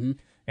Mike. Mm-hmm.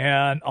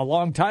 And a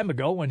long time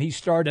ago when he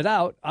started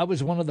out, I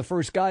was one of the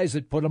first guys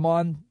that put him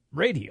on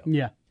radio.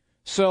 Yeah.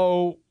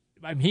 So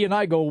he and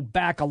I go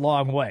back a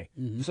long way.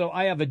 Mm-hmm. So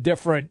I have a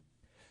different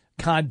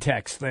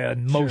context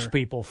than most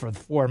people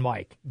for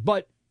Mike.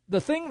 But the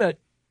thing that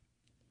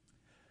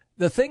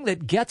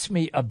gets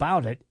me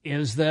about it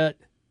is that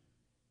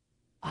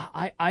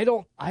I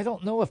don't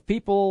know if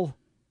people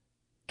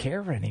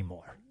care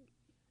anymore.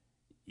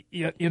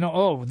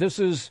 This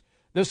is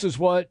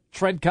what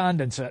Trent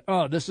Condon said.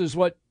 Oh, this is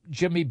what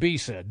Jimmy B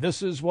said.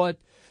 This is what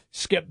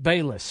Skip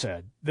Bayless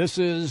said. This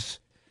is,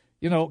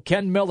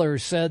 Ken Miller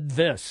said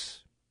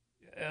this.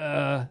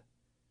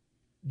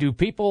 Do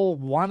people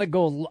want to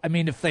go? I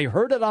mean, if they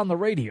heard it on the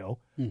radio,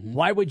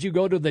 why would you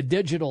go to the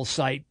digital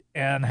site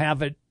and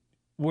have it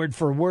word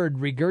for word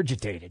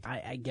regurgitated?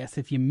 I guess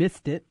if you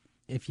missed it,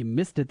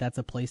 that's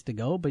a place to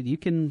go. But you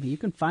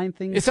can find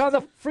things. It's on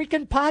the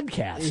freaking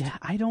podcast. Yeah,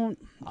 I don't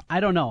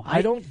know.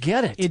 I don't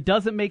get it. It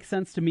doesn't make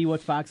sense to me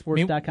what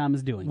FoxSports.com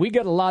is doing. We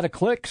get a lot of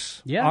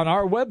clicks on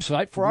our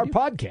website for our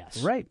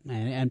podcast, right?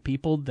 And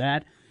people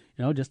that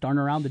just aren't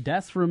around the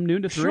desk from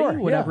noon to 3, Sure,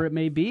 whatever it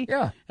may be.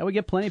 Yeah, and we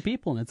get plenty of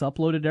people, and it's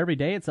uploaded every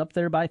day. It's up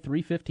there by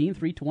 3:15,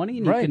 3:20,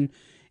 and right. You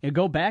can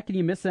go back and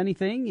you miss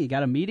anything. You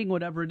got a meeting,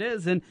 whatever it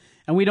is, and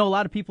we know a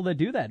lot of people that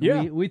do that.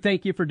 Yeah. We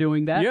thank you for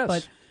doing that.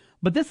 Yes.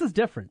 But this is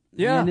different.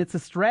 Yeah. And it's a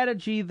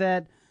strategy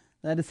that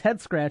is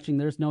head-scratching,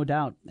 there's no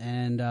doubt.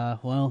 And,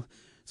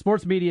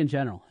 sports media in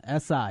general,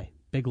 SI,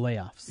 big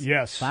layoffs.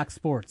 Yes. Fox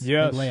Sports,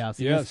 yes. big layoffs.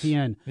 Yes.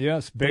 ESPN,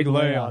 yes, big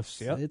layoffs.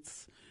 Yep.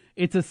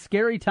 It's a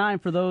scary time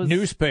for those.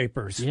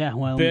 Newspapers, big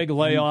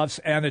layoffs,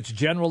 and it's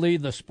generally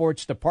the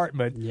sports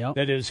department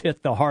that is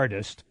hit the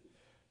hardest.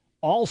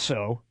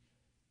 Also,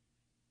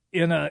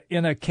 in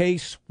a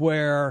case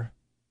where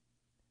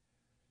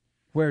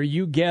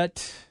you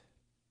get,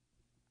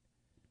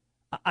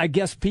 I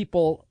guess,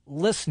 people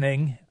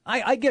listening,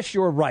 I guess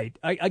you're right.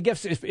 I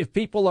guess if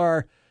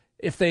people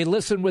if they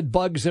listen with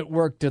bugs at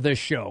work to this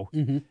show,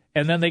 and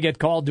then they get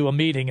called to a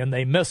meeting and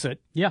they miss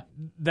it,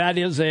 that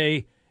is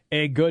a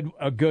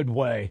good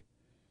way.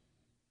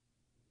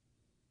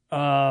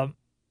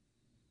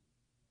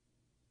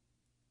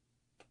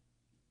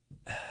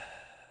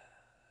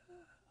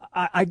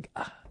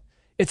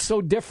 It's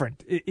so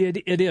different.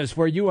 It is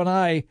where you and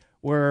I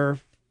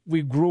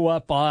we grew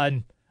up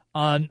on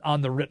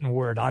the written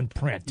word, on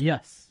print.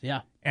 Yes,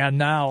 yeah. And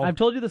now I've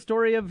told you the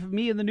story of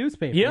me in the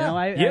newspaper.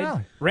 Yeah,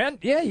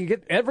 you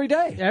get every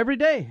day,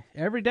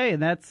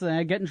 and that's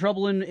I get in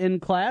trouble in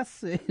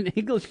class, in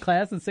English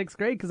class in 6th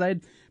grade, because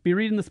I'd be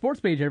reading the sports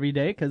page every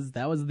day, because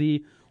that was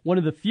one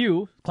of the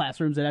few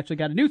classrooms that actually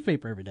got a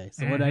newspaper every day.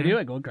 So what do?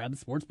 I go and grab the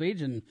sports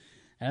page, and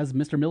as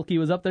Mr. Milky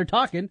was up there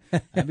talking,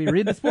 I'd be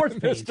reading the sports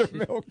page. Mr.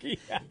 Milky.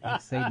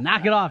 Say,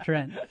 knock it off,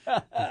 Trent.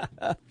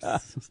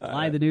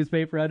 Slide the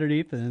newspaper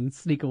underneath and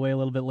sneak away a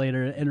little bit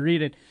later and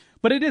read it.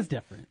 But it is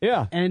different.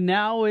 Yeah. And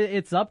now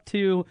it's up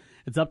to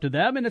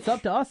them, and it's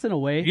up to us in a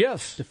way.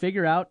 Yes. To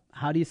figure out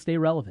how do you stay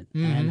relevant,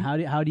 and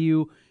how do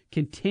you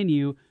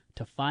continue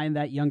to find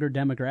that younger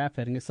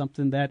demographic. And it's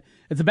something that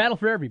it's a battle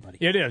for everybody.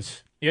 It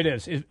is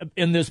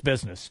in this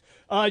business.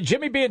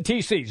 Jimmy B and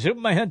TC, Zoom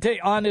Mahente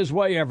on his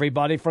way,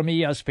 everybody, from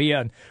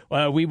ESPN.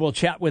 We will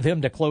chat with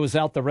him to close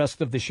out the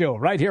rest of the show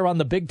right here on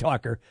the Big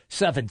Talker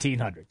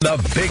 1700.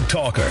 The Big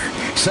Talker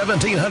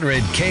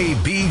 1700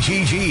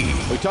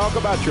 KBGG. We talk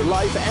about your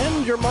life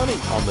and your money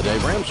on the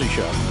Dave Ramsey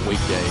Show.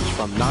 Weekdays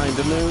from 9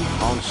 to noon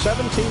on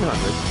 1700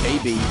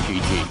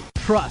 KBGG.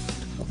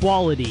 Trust,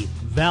 quality,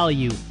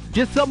 value.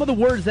 Just some of the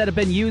words that have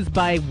been used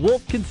by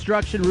Wolf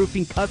Construction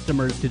Roofing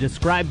customers to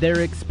describe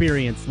their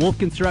experience. Wolf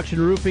Construction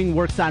Roofing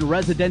works on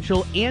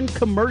residential and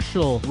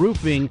commercial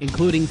roofing,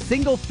 including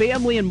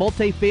single-family and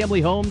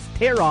multi-family homes,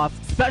 tear-offs,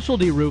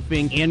 specialty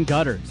roofing, and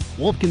gutters.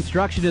 Wolf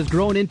Construction has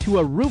grown into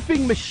a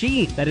roofing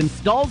machine that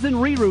installs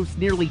and re-roofs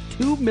nearly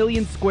 2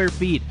 million square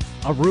feet.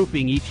 of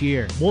roofing each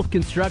year. Wolf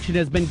Construction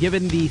has been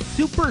given the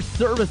Super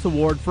Service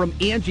Award from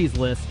Angie's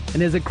List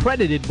and is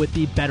accredited with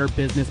the Better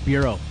Business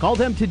Bureau. Call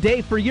them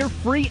today for your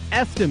free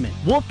estimate.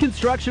 Wolf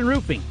Construction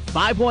Roofing,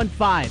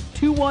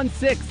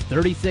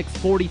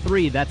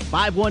 515-216-3643. That's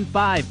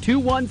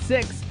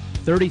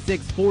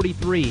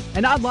 515-216-3643.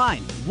 And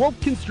online,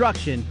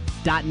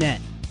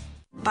 wolfconstruction.net.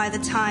 By the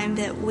time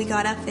that we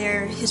got up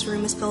there, his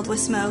room was filled with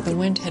smoke. The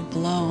wind had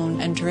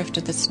blown and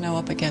drifted the snow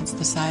up against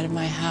the side of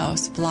my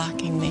house,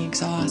 blocking the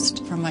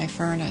exhaust from my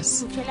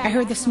furnace. I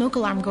heard the smoke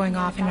alarm going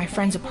off in my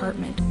friend's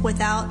apartment.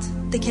 Without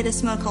the kid's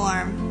smoke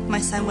alarm,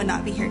 my son would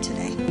not be here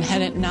today. And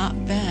had it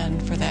not been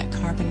for that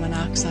carbon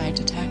monoxide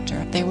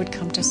detector, they would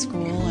come to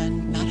school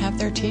and not have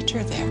their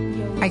teacher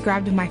there. I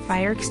grabbed my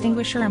fire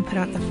extinguisher and put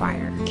out the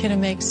fire. Kidda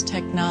makes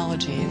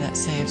technology that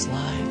saves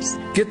lives.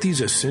 Get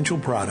these essential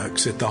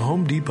products at the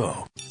Home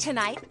Depot.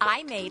 Tonight,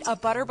 I made a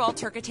Butterball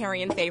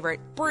Turkitarian favorite.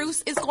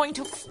 Bruce is going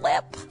to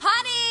flip.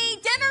 Honey,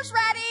 dinner's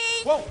ready!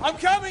 Whoa, I'm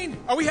coming!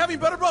 Are we having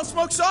Butterball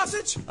smoked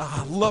sausage?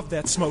 Ah, love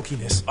that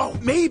smokiness. Oh,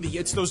 maybe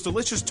it's those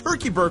delicious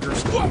turkey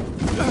burgers. Whoa.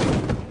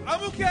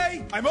 I'm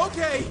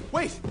okay.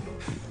 Wait,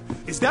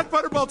 is that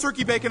Butterball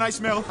turkey bacon I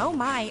smell? Oh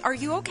my, are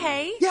you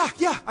okay? Yeah,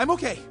 I'm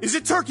okay. Is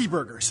it turkey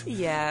burgers?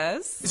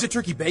 Yes. Is it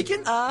turkey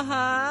bacon?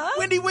 Uh-huh.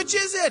 Wendy, which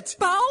is it?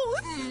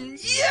 Both.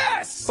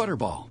 Yes!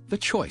 Butterball, the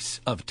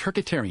choice of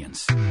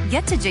turkitarians.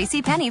 Get to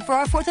JCPenney for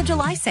our 4th of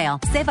July sale.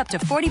 Save up to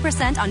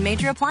 40% on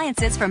major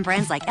appliances from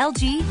brands like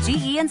LG,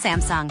 GE, and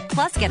Samsung.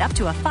 Plus, get up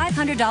to a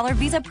 $500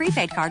 Visa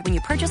prepaid card when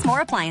you purchase more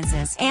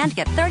appliances. And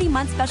get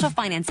 30-month special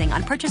financing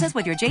on purchases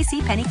with your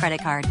JCPenney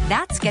credit card.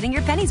 That's getting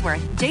your pennies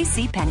worth.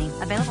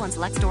 JCPenney. Available in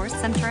select stores.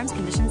 Some terms,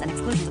 conditions, and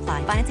exclusions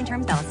apply. Financing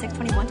terms valid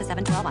 6/21 to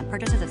 7/12 on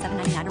purchases of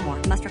 $7.99 or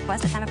more. Must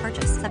request at time of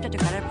purchase. Subject to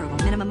credit approval.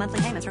 Minimum monthly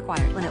payments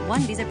required. Limit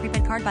 1 Visa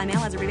prepaid card by mail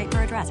as a rebate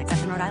per address,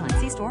 except in Rhode Island.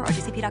 See store or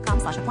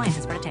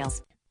jcp.com/appliances for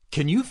details.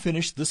 Can you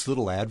finish this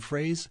little ad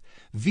phrase?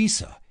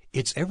 Visa.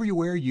 It's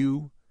everywhere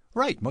you...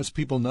 Right, most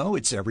people know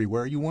it's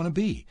everywhere you want to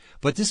be.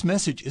 But this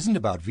message isn't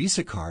about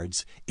Visa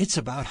cards. It's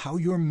about how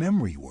your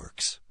memory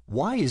works.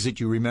 Why is it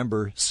you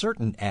remember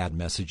certain ad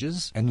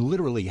messages and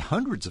literally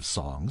hundreds of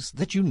songs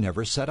that you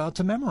never set out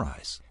to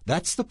memorize?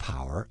 That's the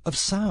power of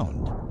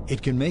sound.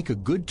 It can make a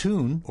good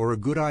tune or a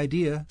good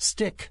idea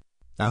stick.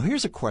 Now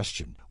here's a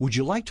question. Would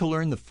you like to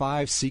learn the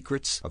 5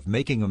 secrets of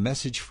making a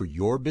message for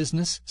your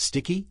business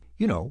sticky?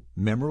 You know,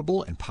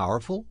 memorable and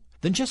powerful?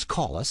 Then just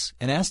call us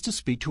and ask to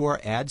speak to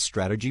our ad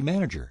strategy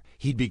manager.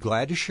 He'd be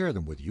glad to share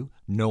them with you,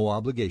 no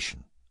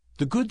obligation.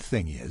 The good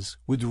thing is,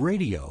 with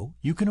radio,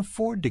 you can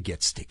afford to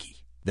get sticky.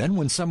 Then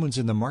when someone's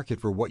in the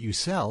market for what you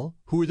sell,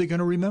 who are they going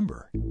to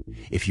remember?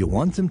 If you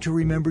want them to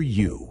remember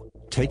you,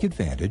 take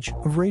advantage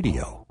of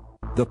radio.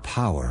 The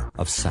power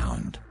of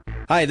sound.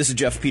 Hi, this is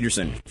Jeff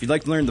Peterson. If you'd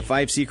like to learn the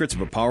 5 secrets of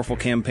a powerful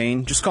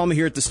campaign, just call me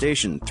here at the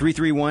station,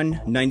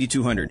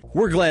 331-9200.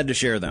 We're glad to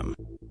share them.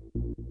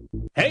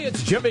 Hey,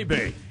 it's Jimmy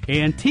B.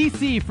 And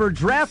TC for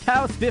Draft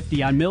House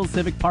 50 on Mills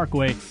Civic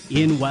Parkway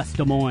in West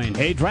Des Moines.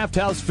 Hey, Draft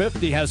House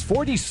 50 has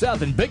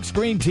 47 big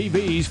screen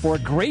TVs for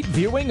great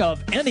viewing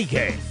of any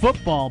game.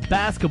 Football,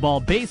 basketball,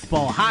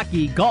 baseball,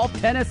 hockey, golf,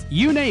 tennis,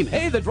 you name it.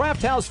 Hey, the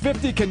Draft House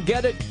 50 can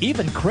get it,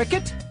 even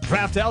cricket.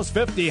 Draft House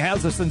 50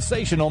 has a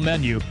sensational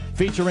menu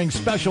featuring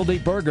specialty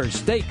burgers,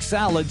 steak,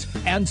 salads,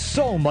 and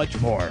so much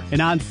more. And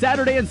on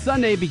Saturday and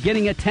Sunday,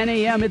 beginning at 10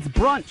 a.m., it's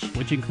brunch,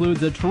 which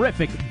includes a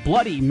terrific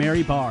Bloody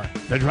Mary bar.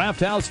 The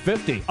Draft House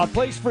 50, a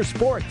place for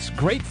sports,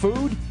 great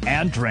food,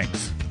 and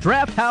drinks.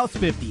 Draft House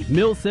 50,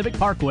 Mills Civic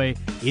Parkway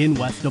in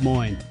West Des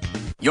Moines.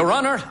 Your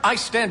Honor, I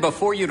stand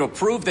before you to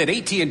prove that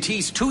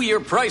AT&T's 2-year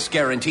price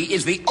guarantee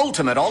is the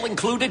ultimate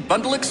all-included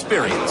bundle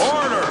experience.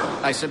 Order!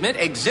 I submit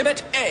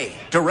Exhibit A,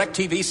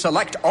 DirecTV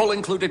Select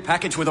all-included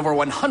package with over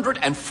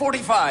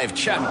 145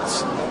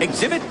 channels.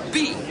 Exhibit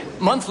B,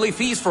 monthly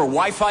fees for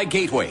Wi-Fi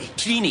gateway,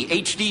 Genie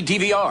HD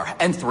DVR,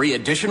 and 3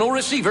 additional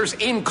receivers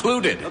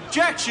included.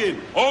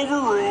 Objection!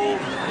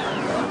 Overruled.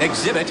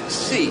 Exhibit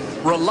C,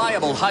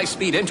 reliable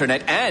high-speed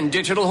internet and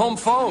digital home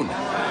phone.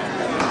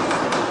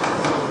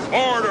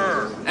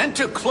 Order! And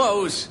to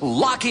close,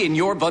 lock in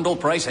your bundle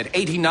price at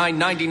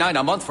 $89.99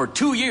 a month for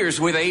 2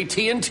 years with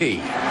AT&T.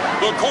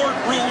 The court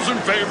rules in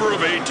favor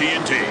of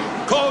AT&T.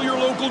 Call your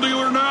local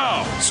dealer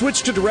now.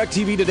 Switch to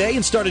DirecTV today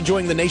and start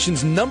enjoying the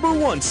nation's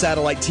 #1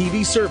 satellite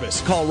TV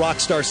service. Call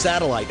Rockstar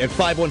Satellite at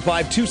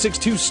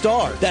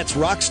 515-262-STAR. That's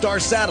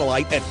Rockstar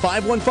Satellite at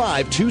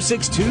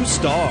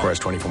 515-262-STAR. Requires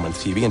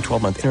 24-month TV and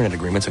 12-month internet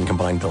agreements and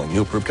combined billing.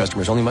 New approved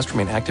customers only must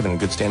remain active and in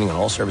good standing on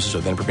all services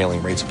with then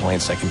prevailing rates apply in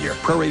second year.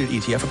 Prorated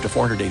ETF up to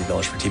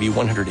 $480 for TV,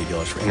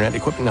 $180 for internet,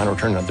 equipment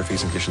non-return, and other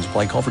fees and conditions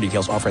apply. Call for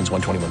details. Offer ends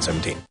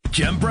 1/21/17.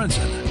 Jim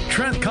Brunson,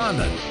 Trent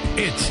Condon,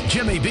 it's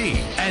Jimmy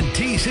B and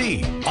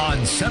TC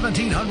on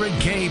 1700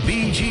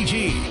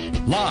 KBGG.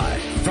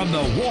 Live from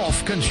the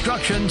Wolf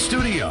Construction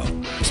Studio.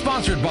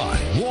 Sponsored by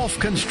Wolf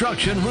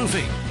Construction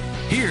Roofing.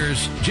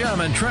 Here's Jim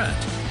and Trent.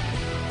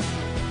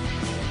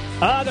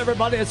 All right,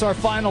 everybody, it's our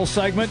final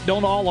segment.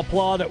 Don't all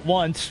applaud at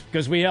once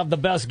because we have the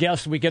best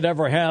guest we could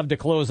ever have to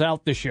close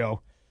out the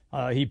show.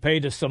 He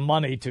paid us some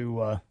money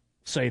to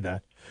say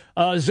that.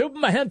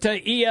 Zubin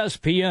Mehenta,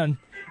 ESPN,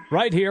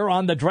 right here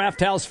on the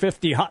Draft House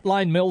 50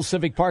 Hotline, Mills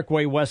Civic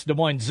Parkway, West Des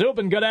Moines.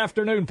 Zubin, good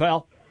afternoon,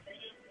 pal.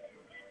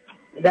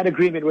 That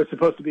agreement was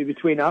supposed to be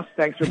between us.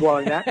 Thanks for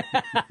blowing that.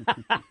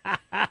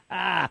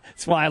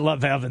 That's why I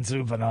love having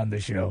Zubin on the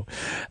show.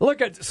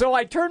 So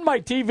I turn my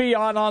TV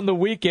on the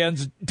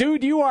weekends.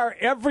 Dude, you are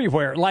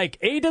everywhere, like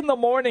 8 in the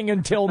morning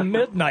until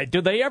midnight.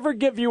 Do they ever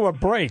give you a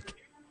break?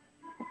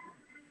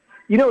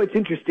 You know, it's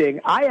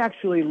interesting. I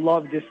actually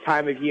love this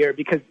time of year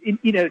because,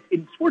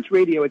 in sports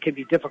radio, it can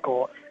be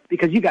difficult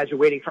because you guys are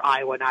waiting for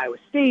Iowa and Iowa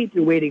State.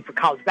 You're waiting for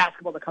college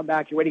basketball to come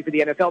back. You're waiting for the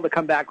NFL to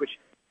come back, which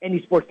any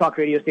sports talk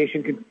radio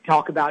station can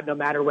talk about no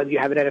matter whether you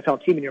have an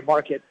NFL team in your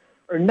market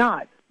or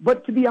not.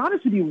 But to be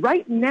honest with you,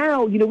 right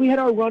now, we had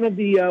our run of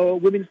the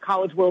Women's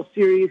College World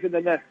Series, and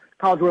then the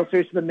College World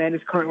Series for the men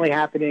is currently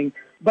happening.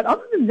 But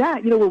other than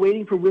that, we're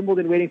waiting for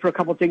Wimbledon, waiting for a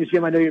couple of things.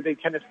 Jim, I know you're a big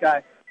tennis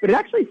guy. But it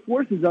actually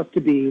forces us to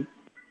be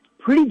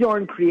pretty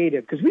darn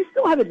creative because we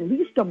still have at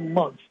least a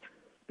month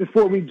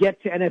before we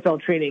get to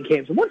NFL training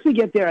camps. And once we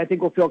get there, I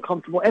think we'll feel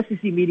comfortable.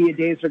 SEC Media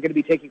Days are going to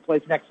be taking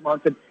place next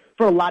month, and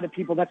for a lot of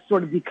people, that's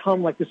sort of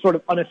become like the sort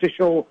of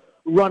unofficial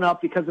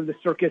run-up because of the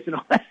circus and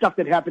all that stuff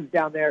that happens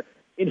down there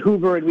in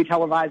Hoover, and we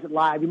televise it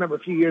live. You remember a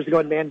few years ago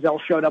when Manziel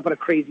showed up, what a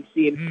crazy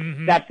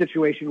scene that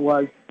situation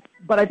was.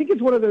 But I think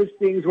it's one of those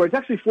things where it's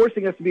actually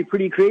forcing us to be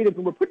pretty creative,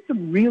 and we're putting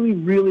some really,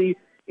 really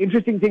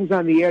interesting things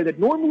on the air that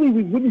normally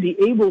we wouldn't be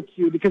able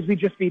to because we'd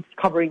just be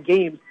covering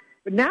games.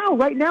 But now,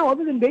 right now,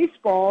 other than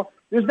baseball,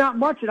 there's not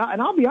much.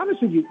 And I'll be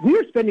honest with you,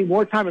 we're spending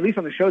more time, at least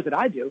on the shows that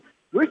I do,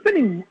 we're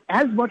spending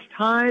as much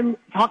time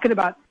talking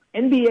about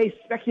NBA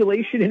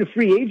speculation and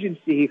free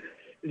agency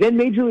than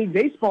Major League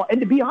Baseball. And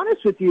to be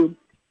honest with you,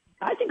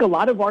 I think a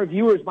lot of our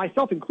viewers,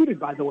 myself included,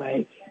 by the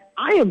way,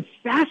 I am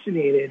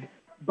fascinated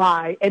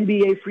by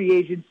NBA free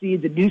agency,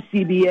 the new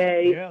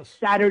CBA,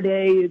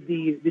 Saturday,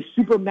 the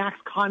Supermax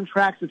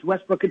contracts, which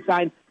Westbrook could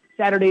sign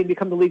Saturday and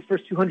become the league's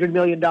first $200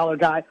 million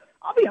guy.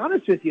 I'll be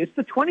honest with you, it's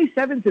the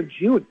 27th of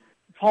June.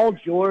 Paul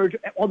George,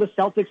 all the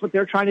Celtics, what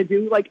they're trying to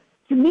do.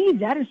 To me,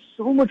 that is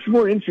so much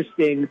more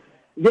interesting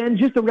than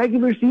just a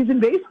regular season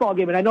baseball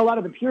game. And I know a lot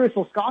of the purists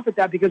will scoff at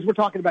that because we're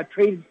talking about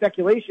trade and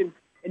speculation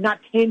and not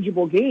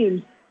tangible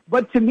games.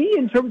 But to me,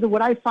 in terms of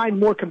what I find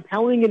more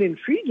compelling and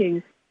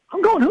intriguing,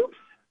 I'm going hoops.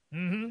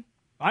 Mm-hmm.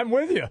 I'm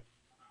with you.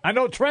 I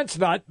know Trent's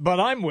not, but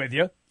I'm with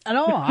you. I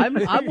know.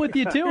 I'm with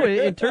you, too.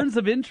 In terms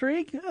of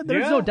intrigue,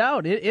 there's no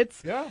doubt.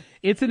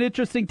 It's an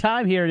interesting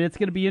time here, and it's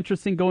going to be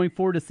interesting going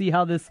forward to see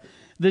how this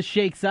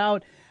shakes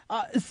out.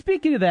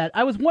 Speaking of that,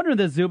 I was wondering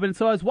this, Zubin.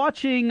 So I was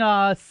watching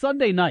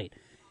Sunday night,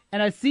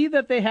 and I see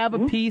that they have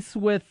a piece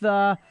with,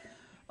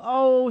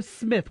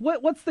 Smith.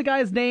 What's the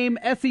guy's name?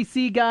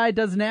 SEC guy,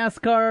 does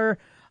NASCAR,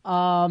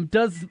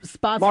 does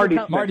spots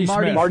Marty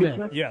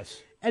Smith.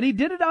 Yes. And he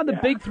did it on the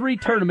Big Three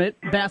tournament,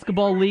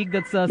 basketball league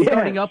that's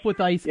starting up with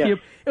Ice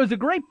Cube. It was a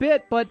great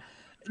bit, but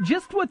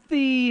just with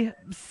the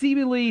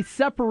seemingly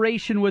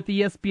separation with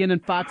ESPN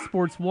and Fox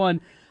Sports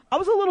 1, I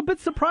was a little bit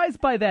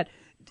surprised by that.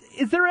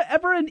 Is there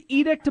ever an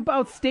edict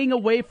about staying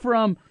away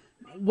from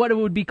what it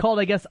would be called,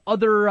 I guess,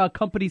 other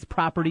companies'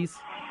 properties?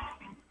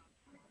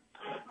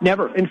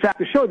 Never. In fact,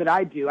 the show that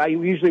I do, I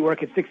usually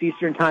work at 6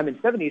 Eastern Time and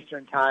 7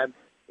 Eastern Time.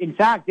 In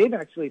fact, they've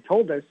actually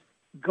told us,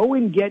 go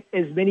and get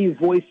as many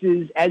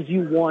voices as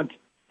you want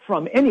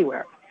from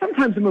anywhere.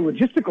 Sometimes from a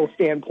logistical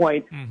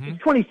standpoint, it's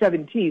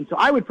 2017, so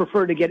I would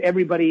prefer to get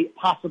everybody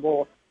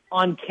possible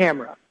on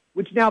camera,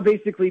 which now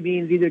basically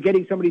means either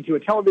getting somebody to a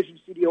television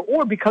studio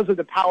or, because of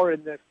the power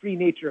and the free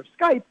nature of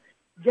Skype,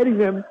 getting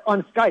them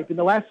on Skype. In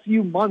the last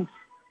few months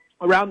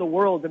around the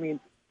world,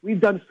 we've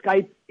done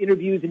Skype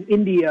interviews in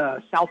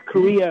India, South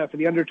Korea for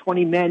the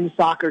under-20 men's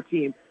soccer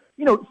team.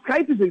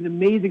 Skype is an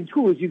amazing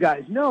tool, as you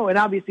guys know, and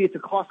obviously it's a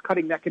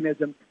cost-cutting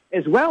mechanism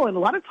as well. And a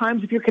lot of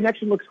times, if your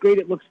connection looks great,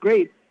 it looks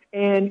great.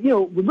 And,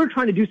 when we're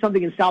trying to do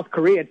something in South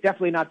Korea, it's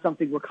definitely not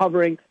something we're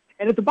covering.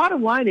 And at the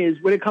bottom line is,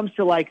 when it comes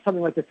to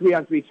something like the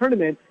 3-on-3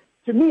 tournament,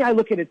 to me, I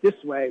look at it this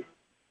way.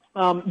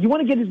 You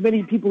want to get as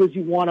many people as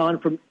you want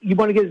on you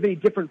want to get as many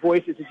different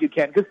voices as you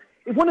can. Because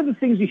if one of the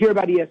things you hear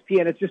about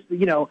ESPN, it's just,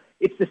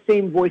 it's the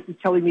same voices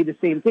telling me the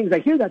same things. I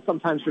hear that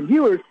sometimes from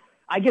viewers.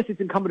 I guess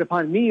it's incumbent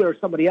upon me or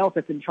somebody else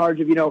that's in charge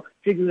of,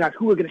 figuring out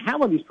who we're going to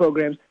have on these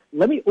programs.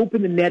 Let me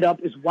open the net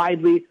up as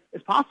widely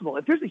as possible.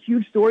 If there's a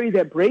huge story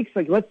that breaks,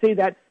 like let's say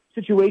that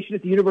situation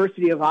at the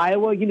University of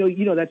Iowa, you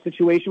know that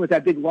situation with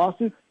that big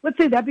lawsuit. Let's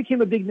say that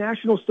became a big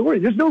national story.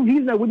 There's no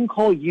reason I wouldn't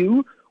call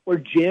you or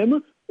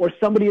Jim or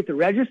somebody at the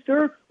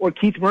Register or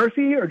Keith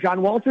Murphy or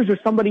John Walters or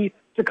somebody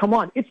to come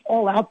on. It's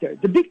all out there.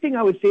 The big thing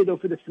I would say, though,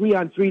 for the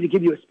 3-on-3, to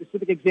give you a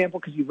specific example,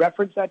 because you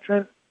referenced that,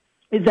 Trent,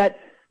 is that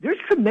there's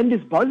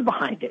tremendous buzz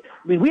behind it.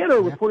 We had a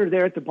reporter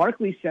there at the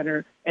Barclays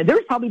Center, and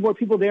there's probably more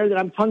people there that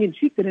I'm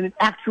tongue-in-cheek than in an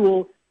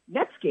actual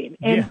Nets game.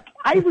 And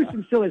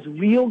Iverson still has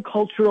real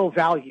cultural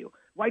value.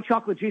 White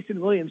Chocolate Jason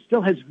Williams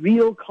still has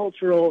real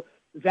cultural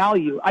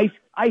value.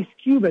 Ice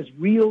Cube has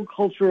real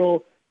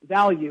cultural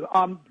value.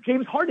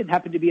 James Harden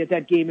happened to be at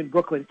that game in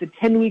Brooklyn. It's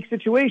a 10-week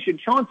situation.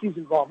 Chauncey's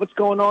involved. What's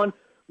going on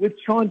with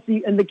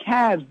Chauncey and the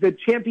Cavs. The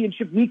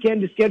championship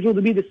weekend is scheduled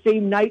to be the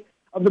same night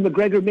of the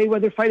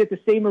McGregor-Mayweather fight at the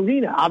same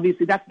arena.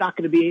 Obviously, that's not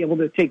going to be able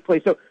to take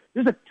place. So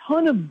there's a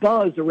ton of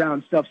buzz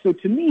around stuff. So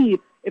to me,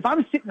 if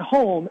I'm sitting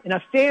home and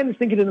a fan is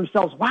thinking to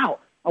themselves, wow,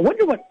 I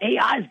wonder what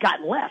AI's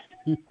got left,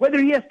 whether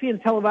ESPN is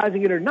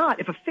televising it or not,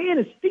 if a fan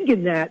is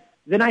thinking that,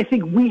 then I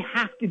think we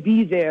have to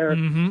be there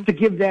to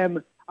give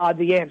them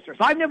the answer.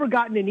 So I've never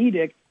gotten an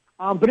edict,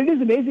 but it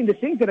is amazing to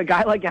think that a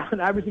guy like Allen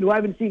Iverson, who I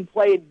haven't seen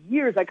play in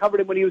years, I covered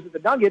him when he was at the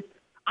Nuggets,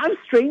 I'm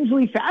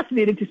strangely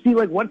fascinated to see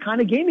like what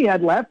kind of game he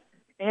had left.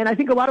 And I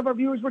think a lot of our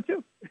viewers were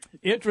too.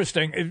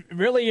 Interesting.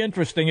 Really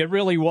interesting. It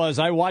really was.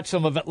 I watched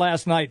some of it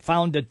last night,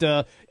 found it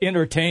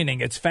entertaining.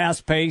 It's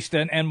fast-paced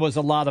and was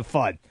a lot of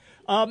fun.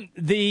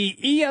 The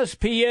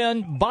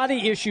ESPN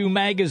Body Issue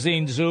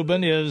magazine,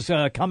 Zubin, is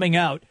coming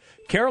out.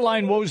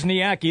 Caroline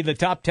Wozniacki, the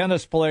top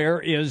tennis player,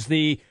 is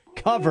the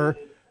cover.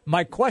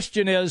 My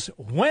question is,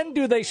 when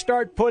do they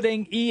start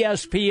putting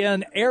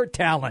ESPN Air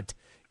Talent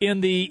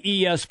in the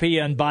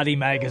ESPN Body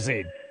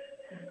magazine?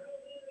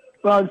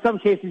 Well, in some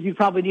cases, you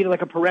probably need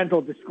like a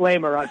parental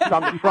disclaimer on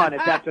the front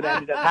if that's what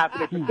ended up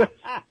happening.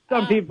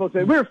 Some people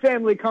say, we're a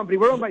family company.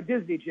 We're owned by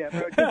Disney, Jim.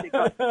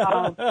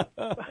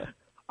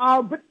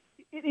 But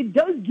it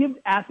does give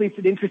athletes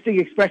an interesting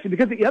expression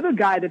because the other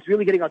guy that's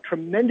really getting a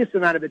tremendous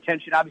amount of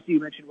attention, obviously you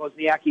mentioned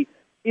Wozniacki,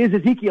 is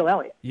Ezekiel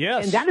Elliott.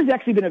 Yes. And that has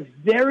actually been a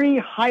very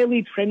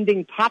highly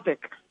trending topic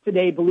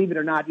today, believe it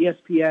or not,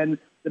 ESPN,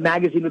 the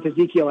magazine with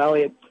Ezekiel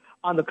Elliott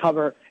on the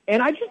cover.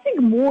 And I just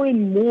think more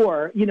and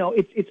more,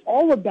 it's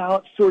all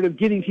about sort of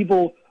giving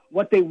people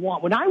what they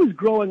want. When I was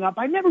growing up,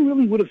 I never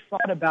really would have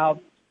thought about,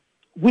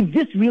 would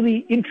this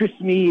really interest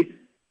me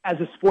as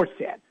a sports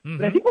fan? Mm-hmm.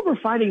 But I think what we're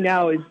finding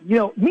now is,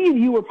 me and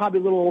you are probably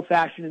a little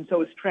old-fashioned, and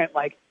so is Trent.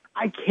 Like,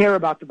 I care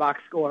about the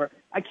box score.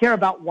 I care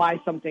about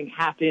why something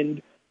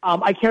happened.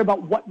 I care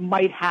about what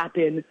might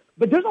happen.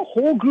 But there's a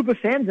whole group of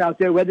fans out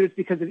there, whether it's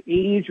because of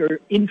age or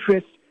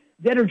interest,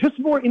 that are just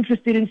more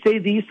interested in, say,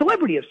 the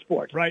celebrity of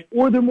sports. Right.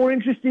 Or they're more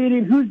interested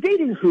in who's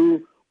dating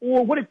who,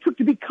 or what it took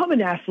to become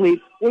an athlete,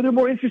 or they're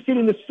more interested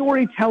in the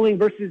storytelling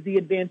versus the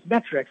advanced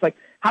metrics. Like,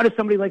 how does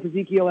somebody like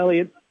Ezekiel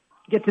Elliott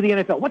get to the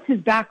NFL? What's his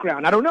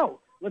background? I don't know.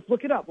 Let's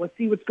look it up. Let's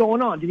see what's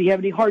going on. Did he have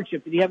any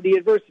hardship? Did he have any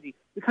adversity?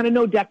 We kind of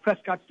know Dak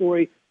Prescott's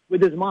story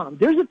with his mom.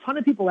 There's a ton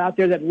of people out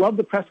there that love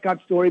the Prescott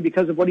story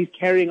because of what he's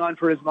carrying on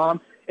for his mom,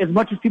 as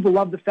much as people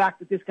love the fact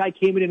that this guy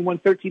came in and won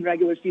 13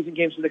 regular season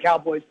games for the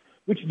Cowboys,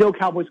 which no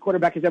Cowboys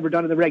quarterback has ever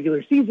done in the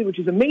regular season, which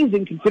is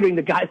amazing considering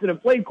the guys that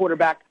have played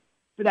quarterback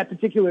for that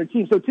particular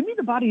team. So to me,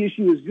 the body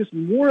issue is just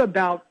more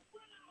about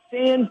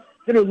fans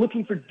that are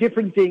looking for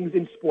different things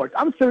in sports.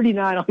 I'm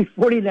 39. I'll be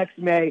 40 next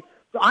May.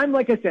 So I'm,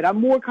 like I said, I'm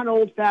more kind of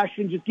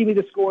old-fashioned. Just give me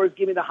the scores,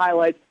 give me the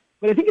highlights.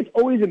 But I think it's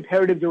always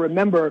imperative to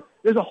remember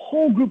there's a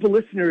whole group of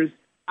listeners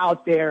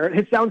out there, and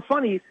it sounds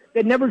funny,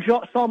 that never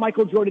saw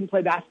Michael Jordan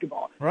play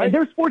basketball. Right. And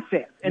they're sports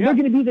fans, and they're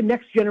going to be the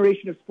next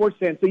generation of sports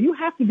fans. So you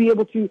have to be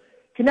able to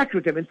connect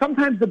with them. And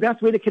sometimes the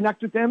best way to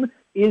connect with them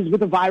is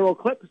with a viral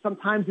clip.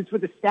 Sometimes it's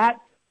with a stat.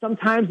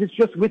 Sometimes it's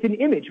just with an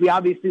image. We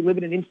obviously live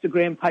in an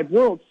Instagram-type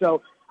world.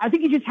 So I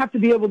think you just have to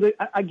be able to,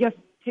 I guess,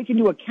 take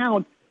into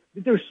account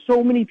that there's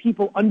so many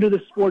people under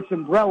the sports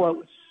umbrella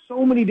with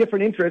so many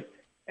different interests,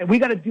 and we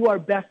got to do our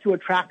best to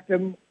attract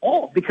them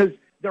all because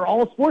they're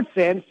all sports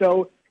fans.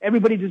 So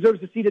everybody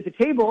deserves a seat at the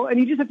table, and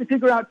you just have to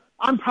figure out,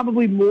 I'm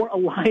probably more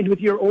aligned with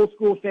your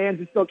old-school fans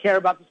who still care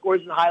about the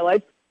scores and the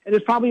highlights. And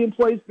there's probably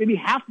employees maybe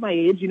half my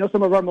age,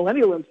 some of our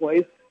millennial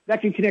employees,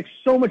 that can connect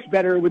so much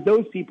better with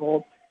those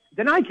people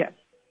than I can.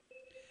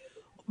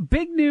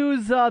 Big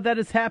news that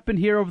has happened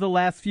here over the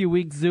last few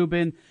weeks,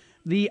 Zubin,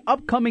 the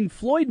upcoming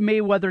Floyd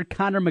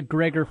Mayweather-Conor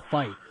McGregor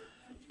fight.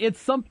 It's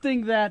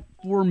something that,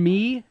 for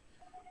me,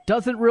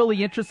 doesn't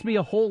really interest me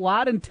a whole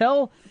lot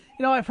until,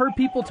 I've heard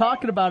people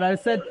talking about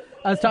it.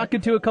 I was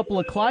talking to a couple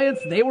of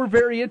clients. They were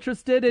very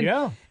interested.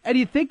 And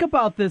you think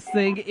about this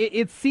thing,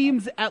 it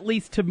seems, at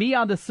least to me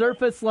on the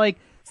surface, like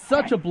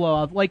such a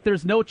blowout, like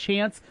there's no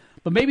chance.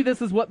 But maybe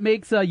this is what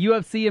makes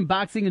UFC and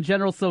boxing in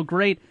general so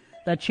great,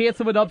 that chance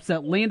of an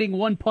upset, landing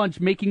one punch,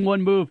 making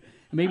one move.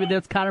 And maybe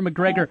that's Conor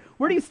McGregor.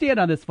 Where do you stand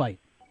on this fight?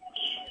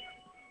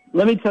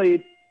 Let me tell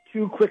you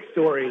two quick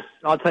stories.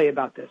 I'll tell you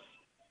about this.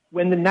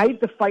 When the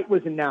night the fight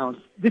was announced,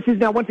 this is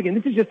now, once again,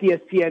 this is just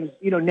ESPN's,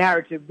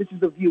 narrative. This is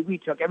the view we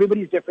took.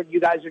 Everybody's different. You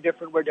guys are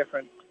different. We're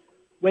different.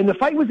 When the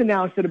fight was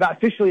announced at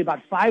officially about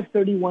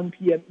 5:31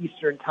 p.m.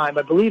 Eastern time,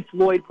 I believe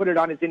Floyd put it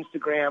on his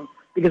Instagram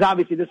because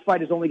obviously this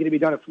fight is only going to be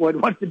done if Floyd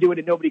wants to do it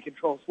and nobody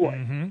controls Floyd.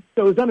 Mm-hmm.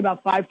 So it was done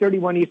about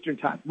 5:31 Eastern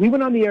time. We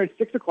went on the air at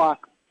 6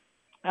 o'clock.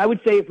 I would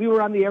say if we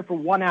were on the air for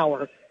 1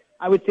 hour,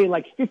 I would say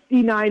like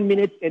 59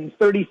 minutes and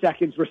 30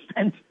 seconds were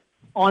spent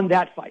on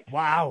that fight.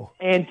 Wow.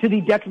 And to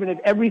the detriment of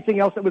everything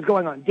else that was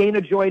going on.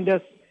 Dana joined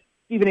us.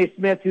 Stephen A.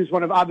 Smith, who's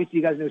one of, obviously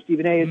you guys know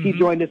Stephen A. He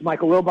joined us.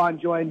 Michael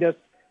Wilbon joined us.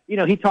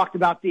 He talked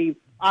about the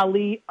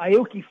Ali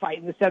Aoki fight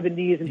in the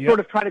 70s and sort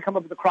of trying to come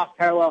up with a cross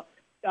parallel.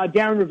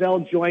 Darren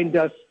Ravel joined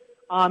us.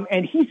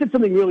 And he said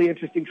something really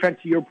interesting,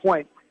 Trent, to your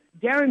point.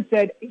 Darren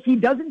said he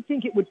doesn't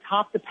think it would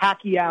top the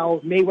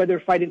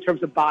Pacquiao-Mayweather fight in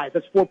terms of buys.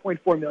 That's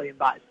 4.4 million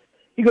buys.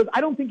 He goes,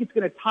 I don't think it's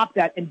going to top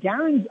that. And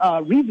Darren's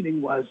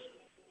reasoning was,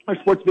 our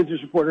sports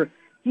business reporter,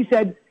 he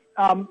said,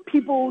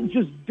 people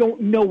just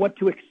don't know what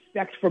to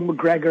expect from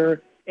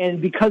McGregor,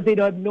 and because they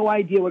have no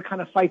idea what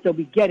kind of fight they'll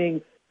be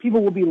getting,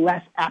 people will be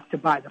less apt to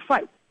buy the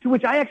fight. To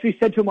which I actually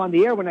said to him on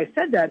the air when I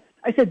said that,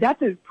 I said,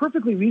 that's a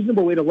perfectly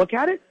reasonable way to look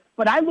at it,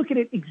 but I look at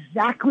it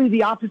exactly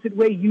the opposite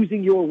way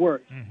using your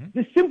words. Mm-hmm.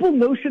 The simple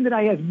notion that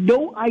I have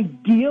no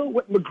idea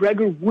what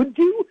McGregor would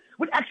do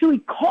would actually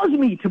cause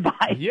me to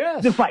buy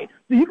the fight.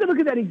 So you can look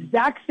at that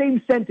exact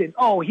same sentence,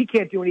 oh, he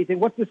can't do anything,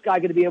 what's this guy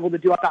going to be able to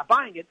do? I'm not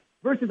buying it.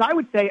 Versus I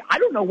would say, I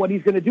don't know what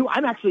he's going to do.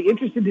 I'm actually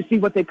interested to see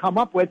what they come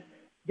up with.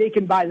 They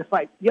can buy the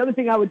fight. The other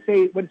thing I would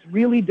say, when it's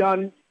really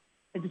done,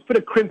 is just put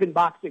a crimp in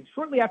boxing.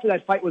 Shortly after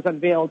that fight was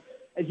unveiled,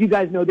 as you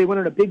guys know, they went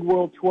on a big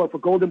world tour for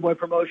Golden Boy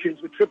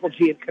Promotions with Triple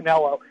G and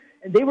Canelo.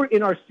 And they were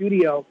in our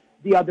studio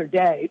the other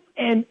day.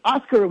 And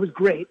Oscar was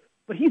great,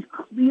 but he's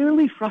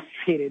clearly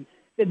frustrated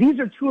that these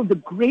are two of the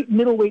great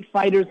middleweight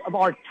fighters of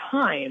our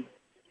time.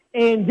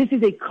 And this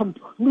is a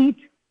complete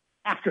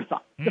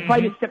afterthought. The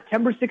fight is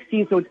September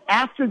 16th, so it's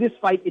after this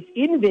fight. It's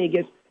in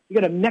Vegas. You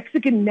got a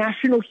Mexican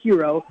national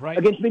hero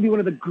against maybe one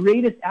of the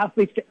greatest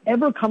athletes to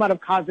ever come out of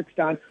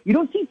Kazakhstan. You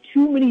don't see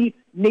too many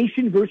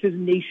nation versus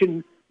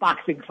nation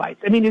boxing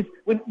fights. I mean,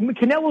 when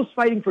Canelo's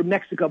fighting for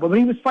Mexico, but when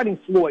he was fighting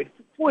Floyd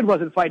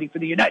wasn't fighting for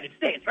the United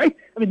States, right?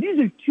 I mean, these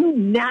are two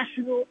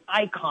national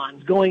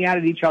icons going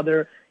at each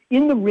other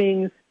in the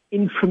ring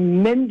in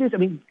tremendous. I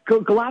mean,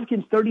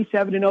 Golovkin's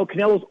 37-0.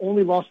 Canelo's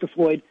only lost to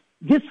Floyd.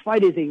 This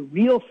fight is a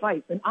real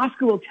fight, and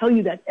Oscar will tell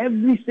you that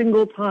every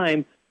single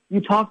time you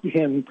talk to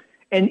him,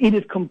 and it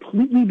is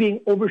completely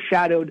being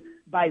overshadowed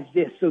by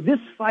this. So this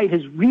fight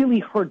has really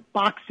hurt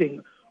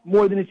boxing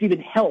more than it's even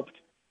helped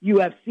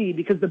UFC,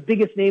 because the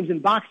biggest names in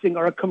boxing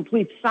are a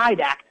complete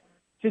side act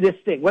to this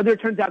thing. Whether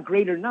it turns out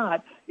great or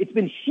not, it's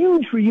been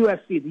huge for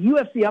UFC. The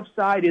UFC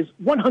upside is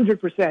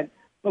 100%,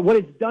 but what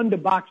it's done to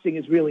boxing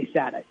is really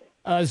sad, I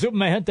think. Zubin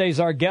Mehenti is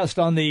our guest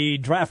on the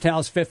Draft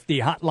House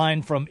 50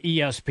 hotline from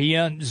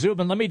ESPN.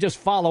 Zubin, let me just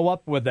follow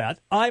up with that.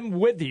 I'm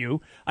with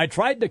you. I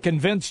tried to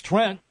convince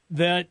Trent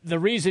that the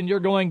reason you're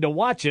going to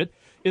watch it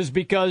is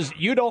because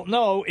you don't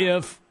know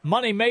if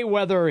Money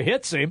Mayweather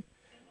hits him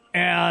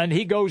and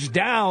he goes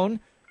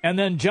down and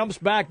then jumps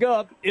back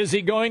up. Is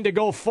he going to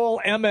go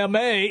full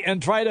MMA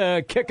and try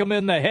to kick him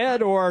in the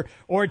head or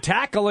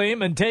tackle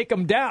him and take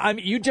him down? I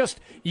mean,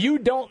 you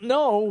don't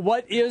know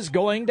what is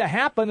going to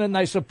happen, and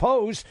I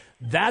suppose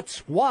that's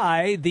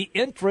why the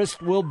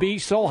interest will be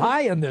so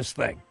high in this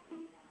thing.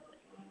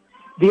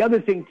 The other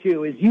thing,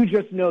 too, is you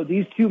just know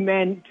these two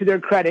men, to their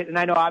credit, and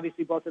I know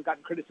obviously both have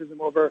gotten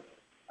criticism over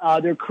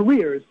their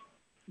careers,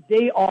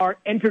 they are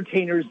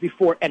entertainers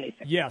before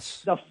anything.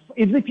 Yes.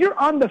 If you're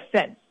on the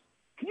fence,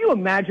 can you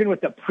imagine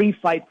what the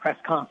pre-fight press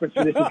conference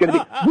for this is going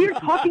to be? We're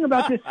talking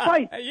about this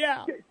fight.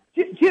 Yeah.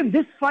 Jim,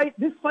 this fight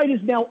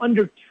is now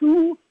under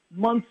 2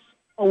 months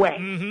away.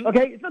 Mm-hmm.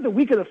 Okay? It's not the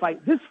week of the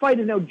fight. This fight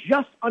is now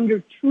just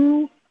under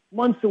 2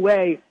 months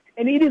away,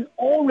 and it is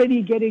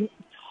already getting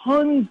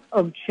tons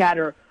of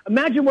chatter.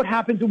 Imagine what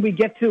happens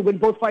when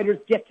both fighters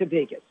get to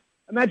Vegas.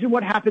 Imagine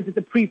what happens at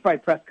the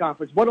pre-fight press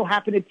conference. What will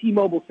happen at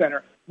T-Mobile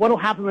Center? What will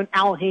happen when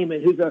Al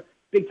Heyman, who's a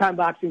big-time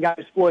boxing guy,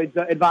 Floyd's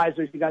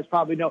advisors, you guys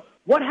probably know.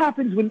 What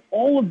happens when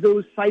all of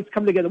those sites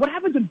come together? What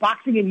happens when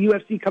boxing and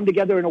UFC come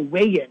together in a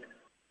weigh-in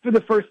for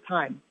the first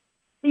time?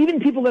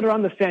 Even people that are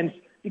on the fence,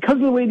 because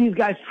of the way these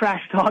guys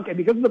trash talk and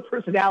because of the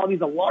personalities,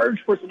 the large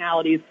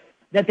personalities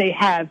that they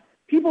have,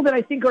 people that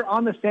I think are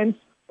on the fence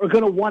are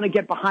going to want to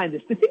get behind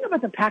this. The thing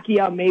about the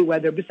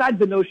Pacquiao-Mayweather, besides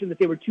the notion that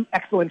they were two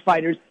excellent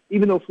fighters,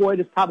 even though Floyd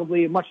is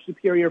probably a much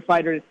superior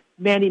fighter,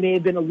 Manny may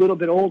have been a little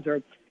bit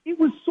older, it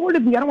was sort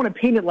of I don't want to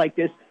paint it like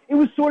this, it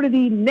was sort of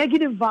the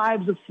negative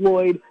vibes of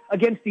Floyd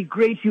against the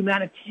great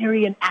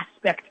humanitarian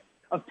aspect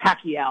of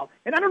Pacquiao.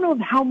 And I don't know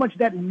how much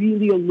that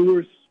really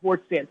allures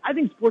sports fans. I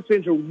think sports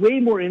fans are way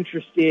more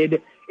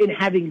interested in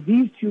having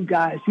these two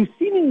guys who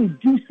seemingly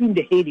do seem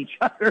to hate each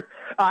other,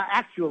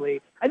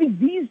 actually. I think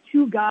these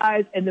two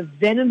guys and the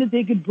venom that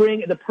they could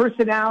bring and the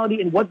personality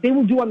and what they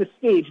will do on the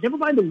stage, never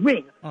mind the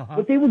ring,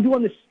 what they will do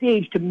on the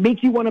stage to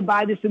make you want to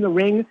buy this in the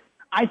ring,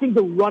 I think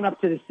the run-up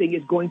to this thing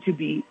is going to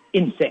be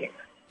insane.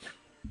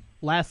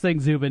 Last thing,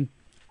 Zubin.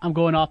 I'm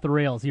going off the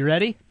rails. You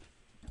ready?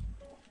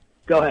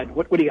 Go ahead.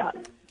 What do you got?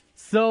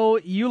 So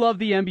you love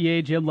the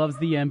NBA. Jim loves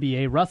the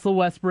NBA. Russell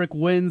Westbrook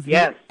wins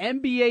the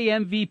NBA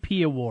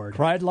MVP award.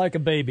 Cried like a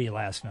baby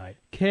last night.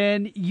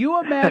 Can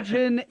you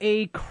imagine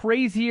a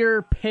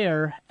crazier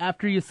pair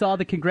after you saw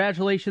the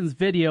congratulations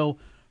video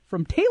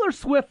from Taylor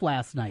Swift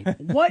last night?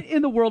 What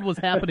in the world was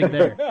happening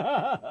there?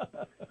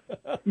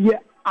 Yeah,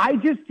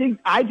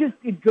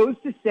 it goes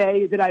to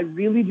say that I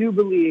really do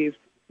believe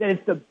that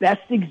it's the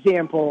best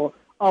example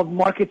of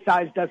market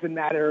size doesn't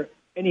matter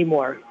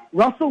anymore.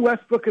 Russell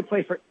Westbrook could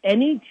play for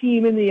any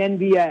team in the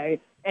NBA,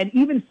 and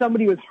even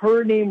somebody with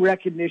her name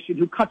recognition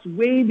who cuts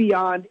way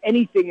beyond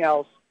anything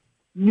else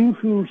knew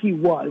who he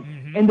was.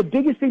 Mm-hmm. And the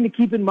biggest thing to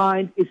keep in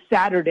mind is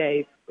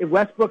Saturday if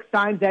Westbrook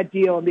signs that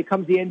deal and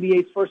becomes the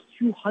NBA's first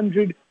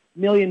 $200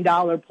 million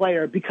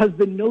player, because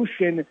the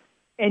notion,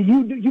 and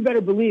you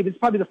better believe it's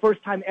probably the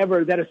first time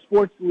ever that a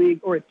sports league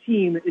or a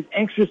team is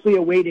anxiously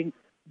awaiting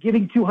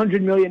giving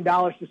 $200 million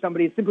to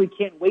somebody. It simply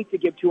can't wait to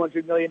give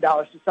 $200 million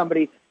to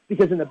somebody,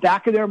 because in the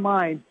back of their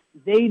mind,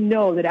 they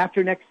know that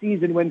after next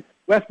season, when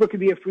Westbrook could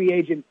be a free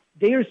agent,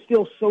 they are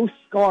still so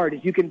scarred,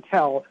 as you can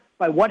tell,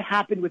 by what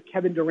happened with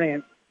Kevin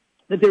Durant,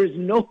 that there is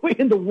no way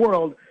in the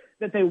world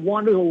that they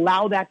want to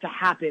allow that to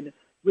happen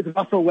with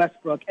Russell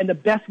Westbrook. And the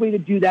best way to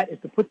do that is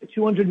to put the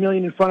 $200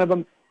 million in front of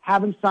him,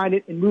 have him sign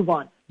it, and move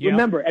on. Yeah.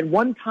 Remember, at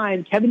one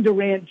time, Kevin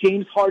Durant,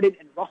 James Harden,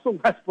 and Russell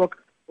Westbrook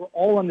were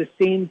all on the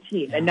same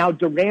team. And now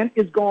Durant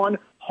is gone.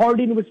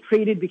 Harden was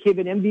traded, became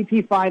an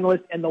MVP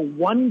finalist, and the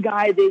one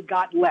guy they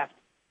got left,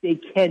 they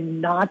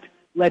cannot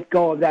let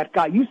go of that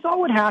guy. You saw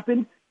what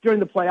happened during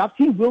the playoffs.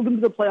 He willed them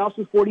to the playoffs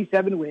with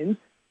 47 wins.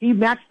 He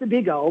matched the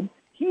Big O.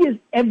 He is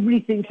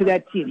everything to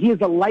that team. He is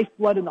the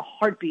lifeblood and the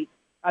heartbeat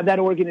of that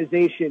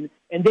organization,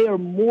 and they are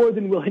more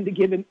than willing to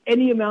give him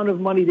any amount of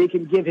money they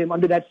can give him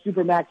under that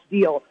Supermax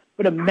deal.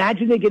 But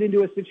imagine they get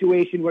into a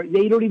situation where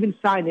they don't even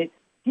sign it.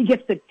 He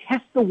gets to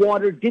test the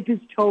water, dip his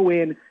toe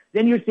in.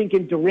 Then you're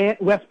thinking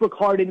Durant, Westbrook,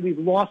 Harden, we've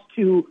lost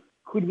two.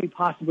 Could we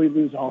possibly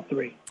lose all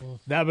three?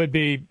 That would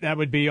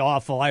be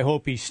awful. I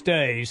hope he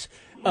stays.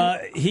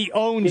 He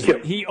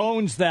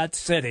owns that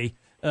city.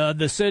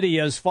 The city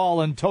has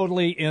fallen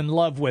totally in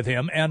love with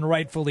him, and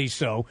rightfully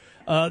so.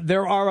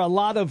 There are a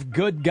lot of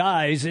good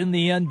guys in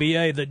the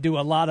NBA that do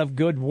a lot of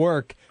good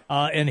work,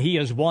 and he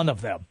is one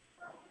of them.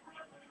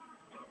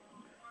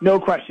 No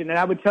question. And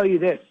I would tell you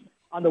this,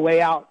 on the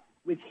way out,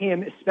 with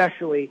him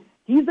especially,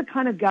 he's the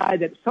kind of guy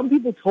that some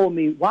people told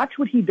me, watch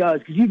what he does,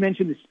 because you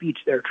mentioned the speech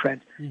there,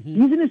 Trent.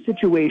 Mm-hmm. He's in a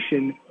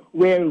situation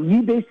where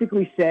you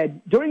basically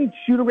said, during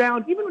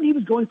shoot-around, even when he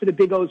was going for the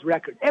Big O's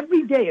record,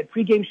 every day at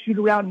pregame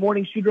shoot-around,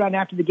 morning shoot-around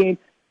after the game,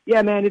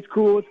 yeah, man, it's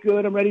cool, it's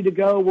good, I'm ready to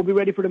go, we'll be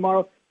ready for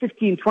tomorrow.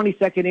 15,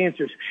 20-second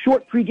answers,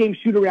 short pregame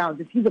shoot-arounds,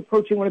 as he's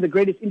approaching one of the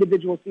greatest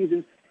individual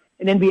seasons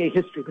in NBA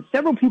history. But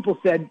several people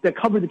said that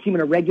cover the team on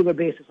a regular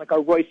basis, like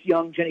our Royce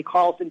Young, Jenny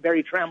Carlson,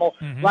 Barry Trammell,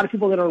 a lot of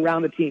people that are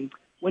around the team.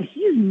 When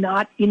he is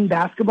not in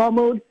basketball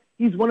mode,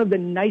 he's one of the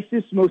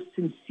nicest, most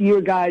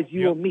sincere guys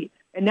you will meet.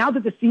 And now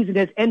that the season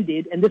has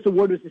ended, and this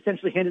award was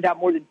essentially handed out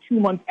more than 2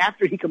 months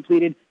after he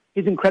completed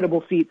his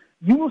incredible feat,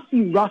 you will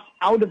see Russ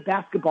out of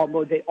basketball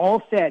mode, they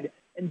all said,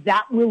 and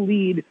that will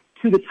lead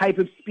to the type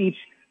of speech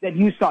that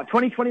you saw.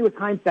 2020 with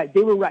hindsight,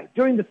 they were right.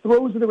 During the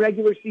throes of the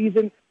regular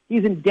season,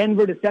 he's in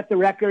Denver to set the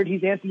record.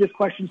 He's answered this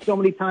question so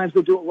many times,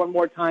 they'll do it one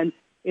more time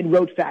in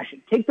rote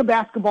fashion. Take the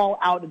basketball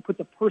out and put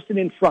the person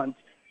in front,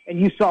 and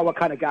you saw what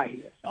kind of guy he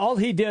is. All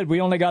he did, we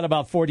only got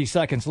about 40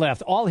 seconds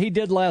left. All he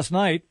did last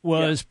night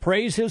was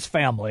praise his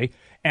family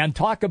and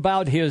talk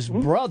about his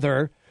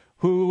brother,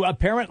 who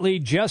apparently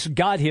just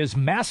got his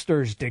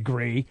master's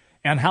degree,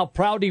 and how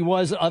proud he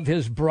was of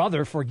his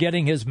brother for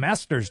getting his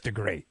master's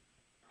degree.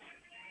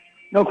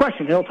 No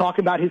question. He'll talk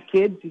about his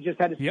kids. He just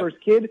had his first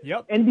kid.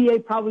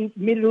 NBA probably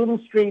made it a little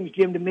strange,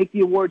 Jim, to make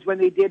the awards when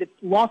they did. It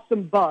lost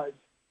some buzz,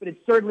 but it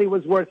certainly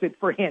was worth it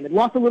for him. It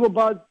lost a little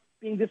buzz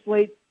being this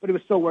late, but it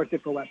was still worth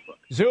it for Westbrook.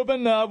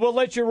 Zubin, we'll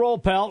let you roll,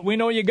 pal. We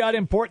know you got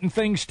important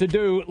things to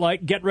do,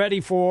 like get ready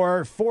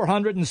for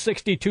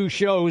 462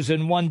 shows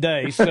in one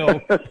day,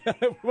 so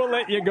we'll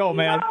let you go,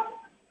 man.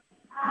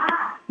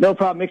 No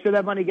problem. Make sure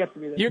that money gets to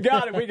me. You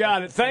got it. We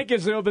got it. Thank you,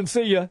 Zubin.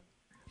 See you.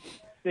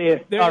 See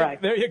you. All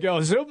right. There you go.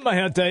 Zubin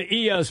Mehenti,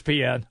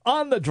 ESPN,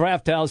 on the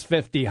Draft House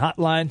 50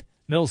 hotline.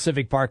 Mill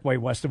Civic Parkway,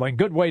 West Des Moines.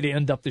 Good way to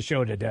end up the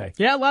show today.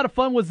 Yeah, a lot of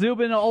fun with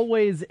Zubin.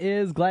 Always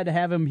is. Glad to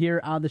have him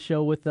here on the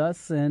show with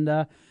us. And,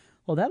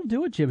 well, that'll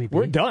do it, Jimmy B.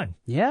 We're done.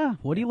 Yeah.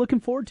 What are you looking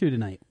forward to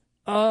tonight?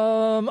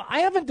 I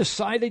haven't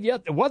decided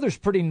yet. The weather's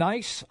pretty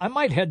nice. I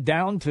might head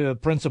down to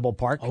Principal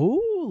Park.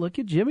 Oh, look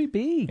at Jimmy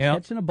B.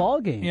 catching a ball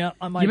game. Yeah,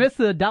 I might. You missed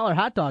the $1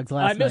 hot dogs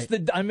last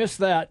night. I missed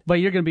that. But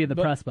you're going to be in the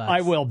press box.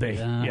 I will be.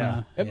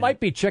 Yeah. It might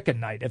be chicken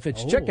night. If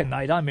it's chicken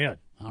night, I'm in.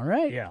 All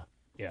right. Yeah.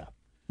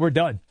 We're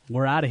done.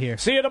 We're out of here.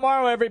 See you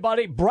tomorrow,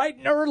 everybody. Bright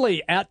and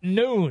early at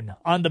noon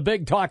on the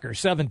Big Talker,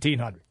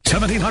 1700.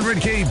 1700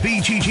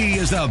 KBGG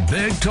is the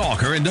Big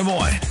Talker in Des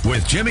Moines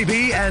with Jimmy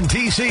B and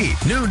TC.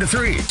 Noon to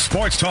 3.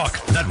 Sports talk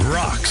that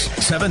rocks.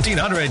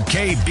 1700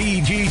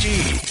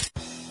 KBGG.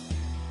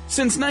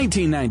 Since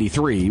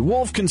 1993,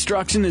 Wolf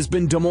Construction has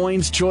been Des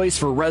Moines' choice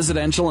for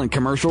residential and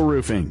commercial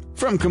roofing.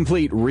 From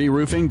complete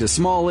re-roofing to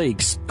small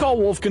leaks, call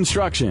Wolf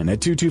Construction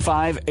at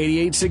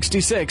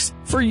 225-8866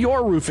 for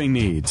your roofing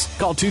needs.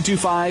 Call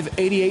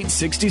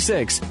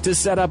 225-8866 to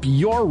set up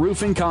your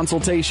roofing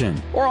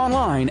consultation or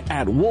online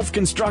at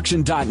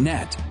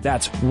wolfconstruction.net.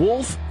 That's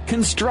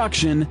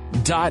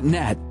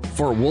wolfconstruction.net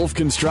for Wolf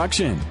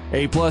Construction.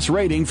 A+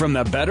 rating from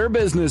the Better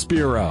Business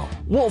Bureau.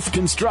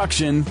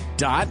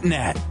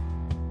 wolfconstruction.net.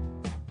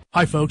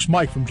 Hi folks,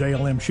 Mike from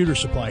JLM Shooter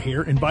Supply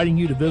here, inviting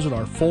you to visit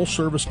our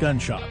full-service gun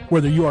shop.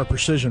 Whether you are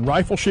precision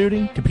rifle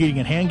shooting, competing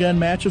in handgun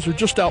matches, or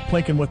just out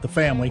plinking with the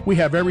family, we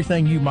have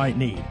everything you might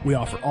need. We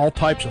offer all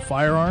types of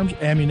firearms,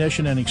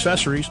 ammunition, and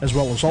accessories, as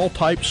well as all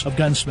types of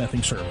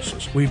gunsmithing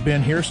services. We've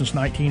been here since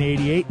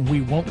 1988, and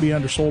we won't be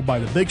undersold by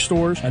the big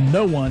stores, and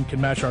no one can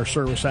match our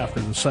service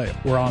after the sale.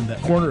 We're on the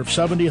corner of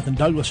 70th and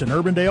Douglas in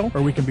Urbandale,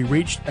 or we can be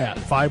reached at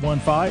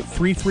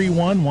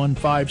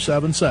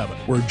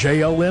 515-331-1577. We're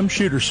JLM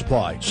Shooter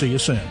Supply. See you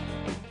soon.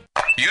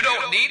 You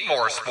don't need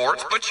more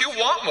sports, but you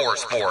want more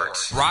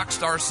sports.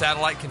 Rockstar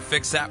Satellite can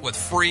fix that with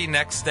free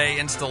next-day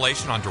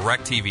installation on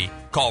DirecTV.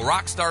 Call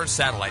Rockstar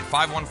Satellite,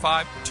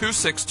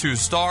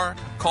 515-262-STAR.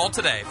 Call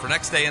today for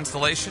next-day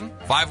installation,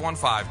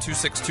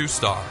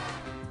 515-262-STAR.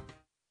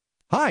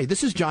 Hi,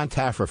 this is John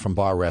Taffer from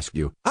Bar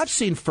Rescue. I've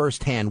seen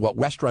firsthand what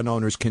restaurant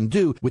owners can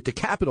do with the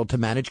capital to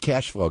manage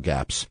cash flow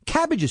gaps.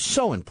 Kabbage is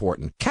so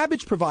important.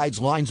 Kabbage provides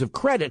lines of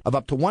credit of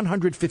up to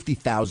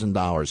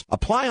 $150,000.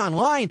 Apply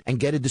online and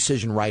get a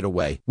decision right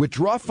away.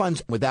 Withdraw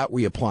funds without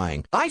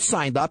reapplying. I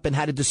signed up and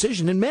had a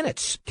decision in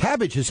minutes.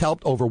 Kabbage has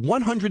helped over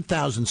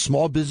 100,000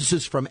 small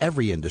businesses from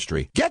every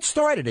industry. Get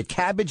started at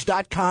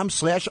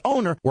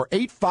Kabbage.com/owner or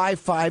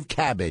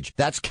 855-KABBAGE.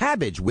 That's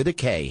Kabbage with a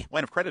K.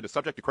 Line of credit is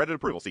subject to credit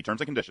approval. See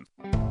terms and conditions.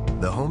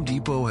 The Home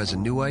Depot has a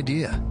new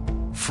idea.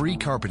 Free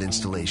carpet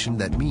installation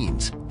that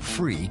means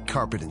free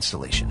carpet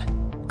installation.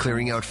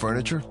 Clearing out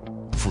furniture?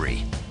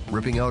 Free.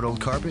 Ripping out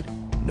old carpet?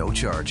 No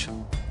charge.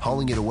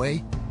 Hauling it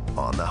away?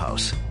 On the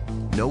house.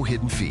 No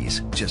hidden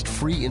fees. Just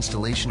free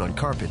installation on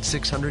carpet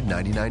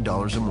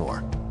 $699 or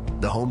more.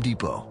 The Home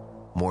Depot.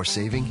 More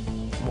saving,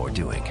 more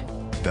doing.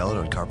 Valid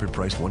on carpet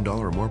priced $1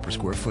 or more per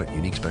square foot.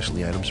 Unique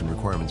specialty items and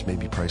requirements may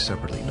be priced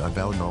separately. Not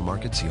valid in all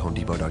markets. See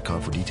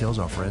HomeDepot.com for details.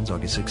 Offer ends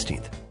August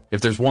 16th. If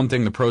there's one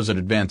thing the pros at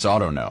Advance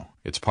Auto know,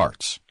 it's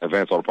parts.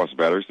 Advance Auto Parts and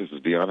Batteries, this is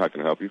Dion. How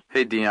can I help you?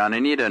 Hey, Dion, I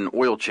need an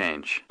oil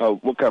change.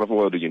 What kind of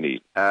oil do you need?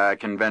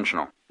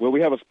 Conventional. Well,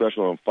 we have a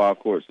special on 5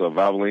 quarts of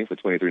Valvoline for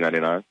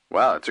 $23.99.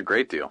 Wow, that's a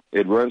great deal.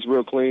 It runs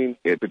real clean.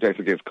 It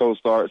protects against cold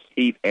starts,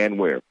 heat, and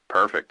wear.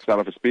 Perfect. Sign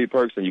up for Speed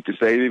Perks, and you can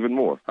save even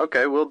more.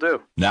 Okay, will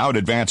do. Now at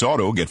Advance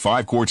Auto, get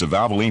 5 quarts of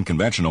Valvoline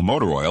conventional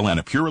motor oil and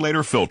a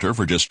Purelator filter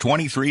for just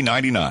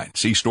 $23.99.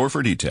 See store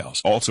for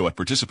details. Also at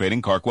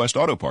participating CarQuest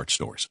Auto Parts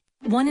stores.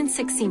 1 in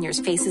 6 seniors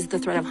faces the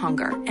threat of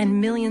hunger, and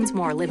millions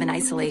more live in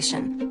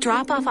isolation.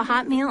 Drop off a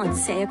hot meal and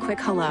say a quick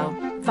hello.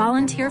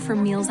 Volunteer for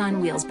Meals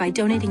on Wheels by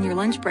donating your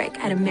lunch break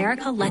at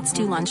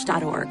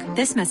americaletsdolunch.org.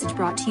 This message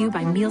brought to you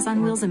by Meals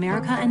on Wheels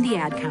America and the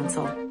Ad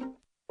Council.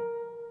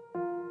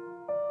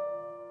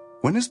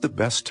 When is the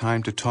best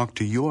time to talk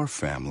to your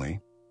family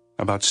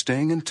about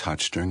staying in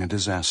touch during a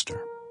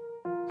disaster?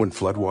 When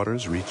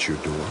floodwaters reach your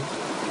door?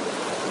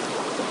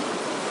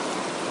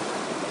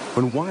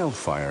 When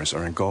wildfires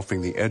are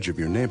engulfing the edge of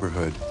your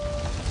neighborhood?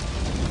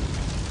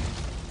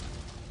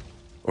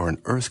 Or an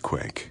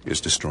earthquake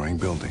is destroying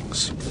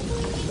buildings?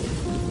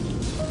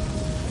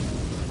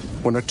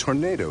 When a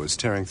tornado is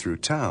tearing through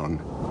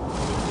town?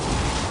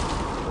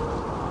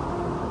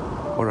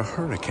 Or a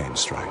hurricane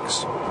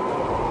strikes?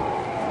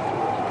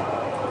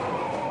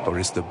 Or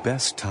is the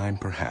best time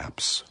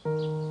perhaps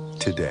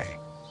today?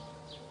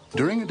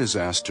 During a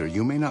disaster,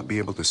 you may not be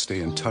able to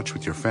stay in touch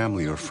with your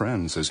family or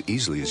friends as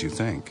easily as you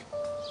think.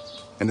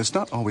 And it's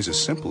not always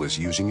as simple as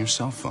using your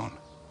cell phone.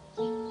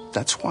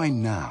 That's why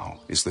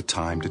now is the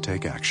time to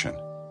take action.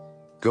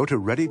 Go to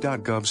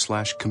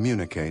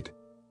ready.gov/communicate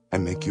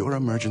and make your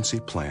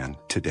emergency plan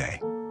today.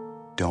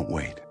 Don't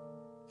wait.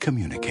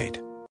 Communicate.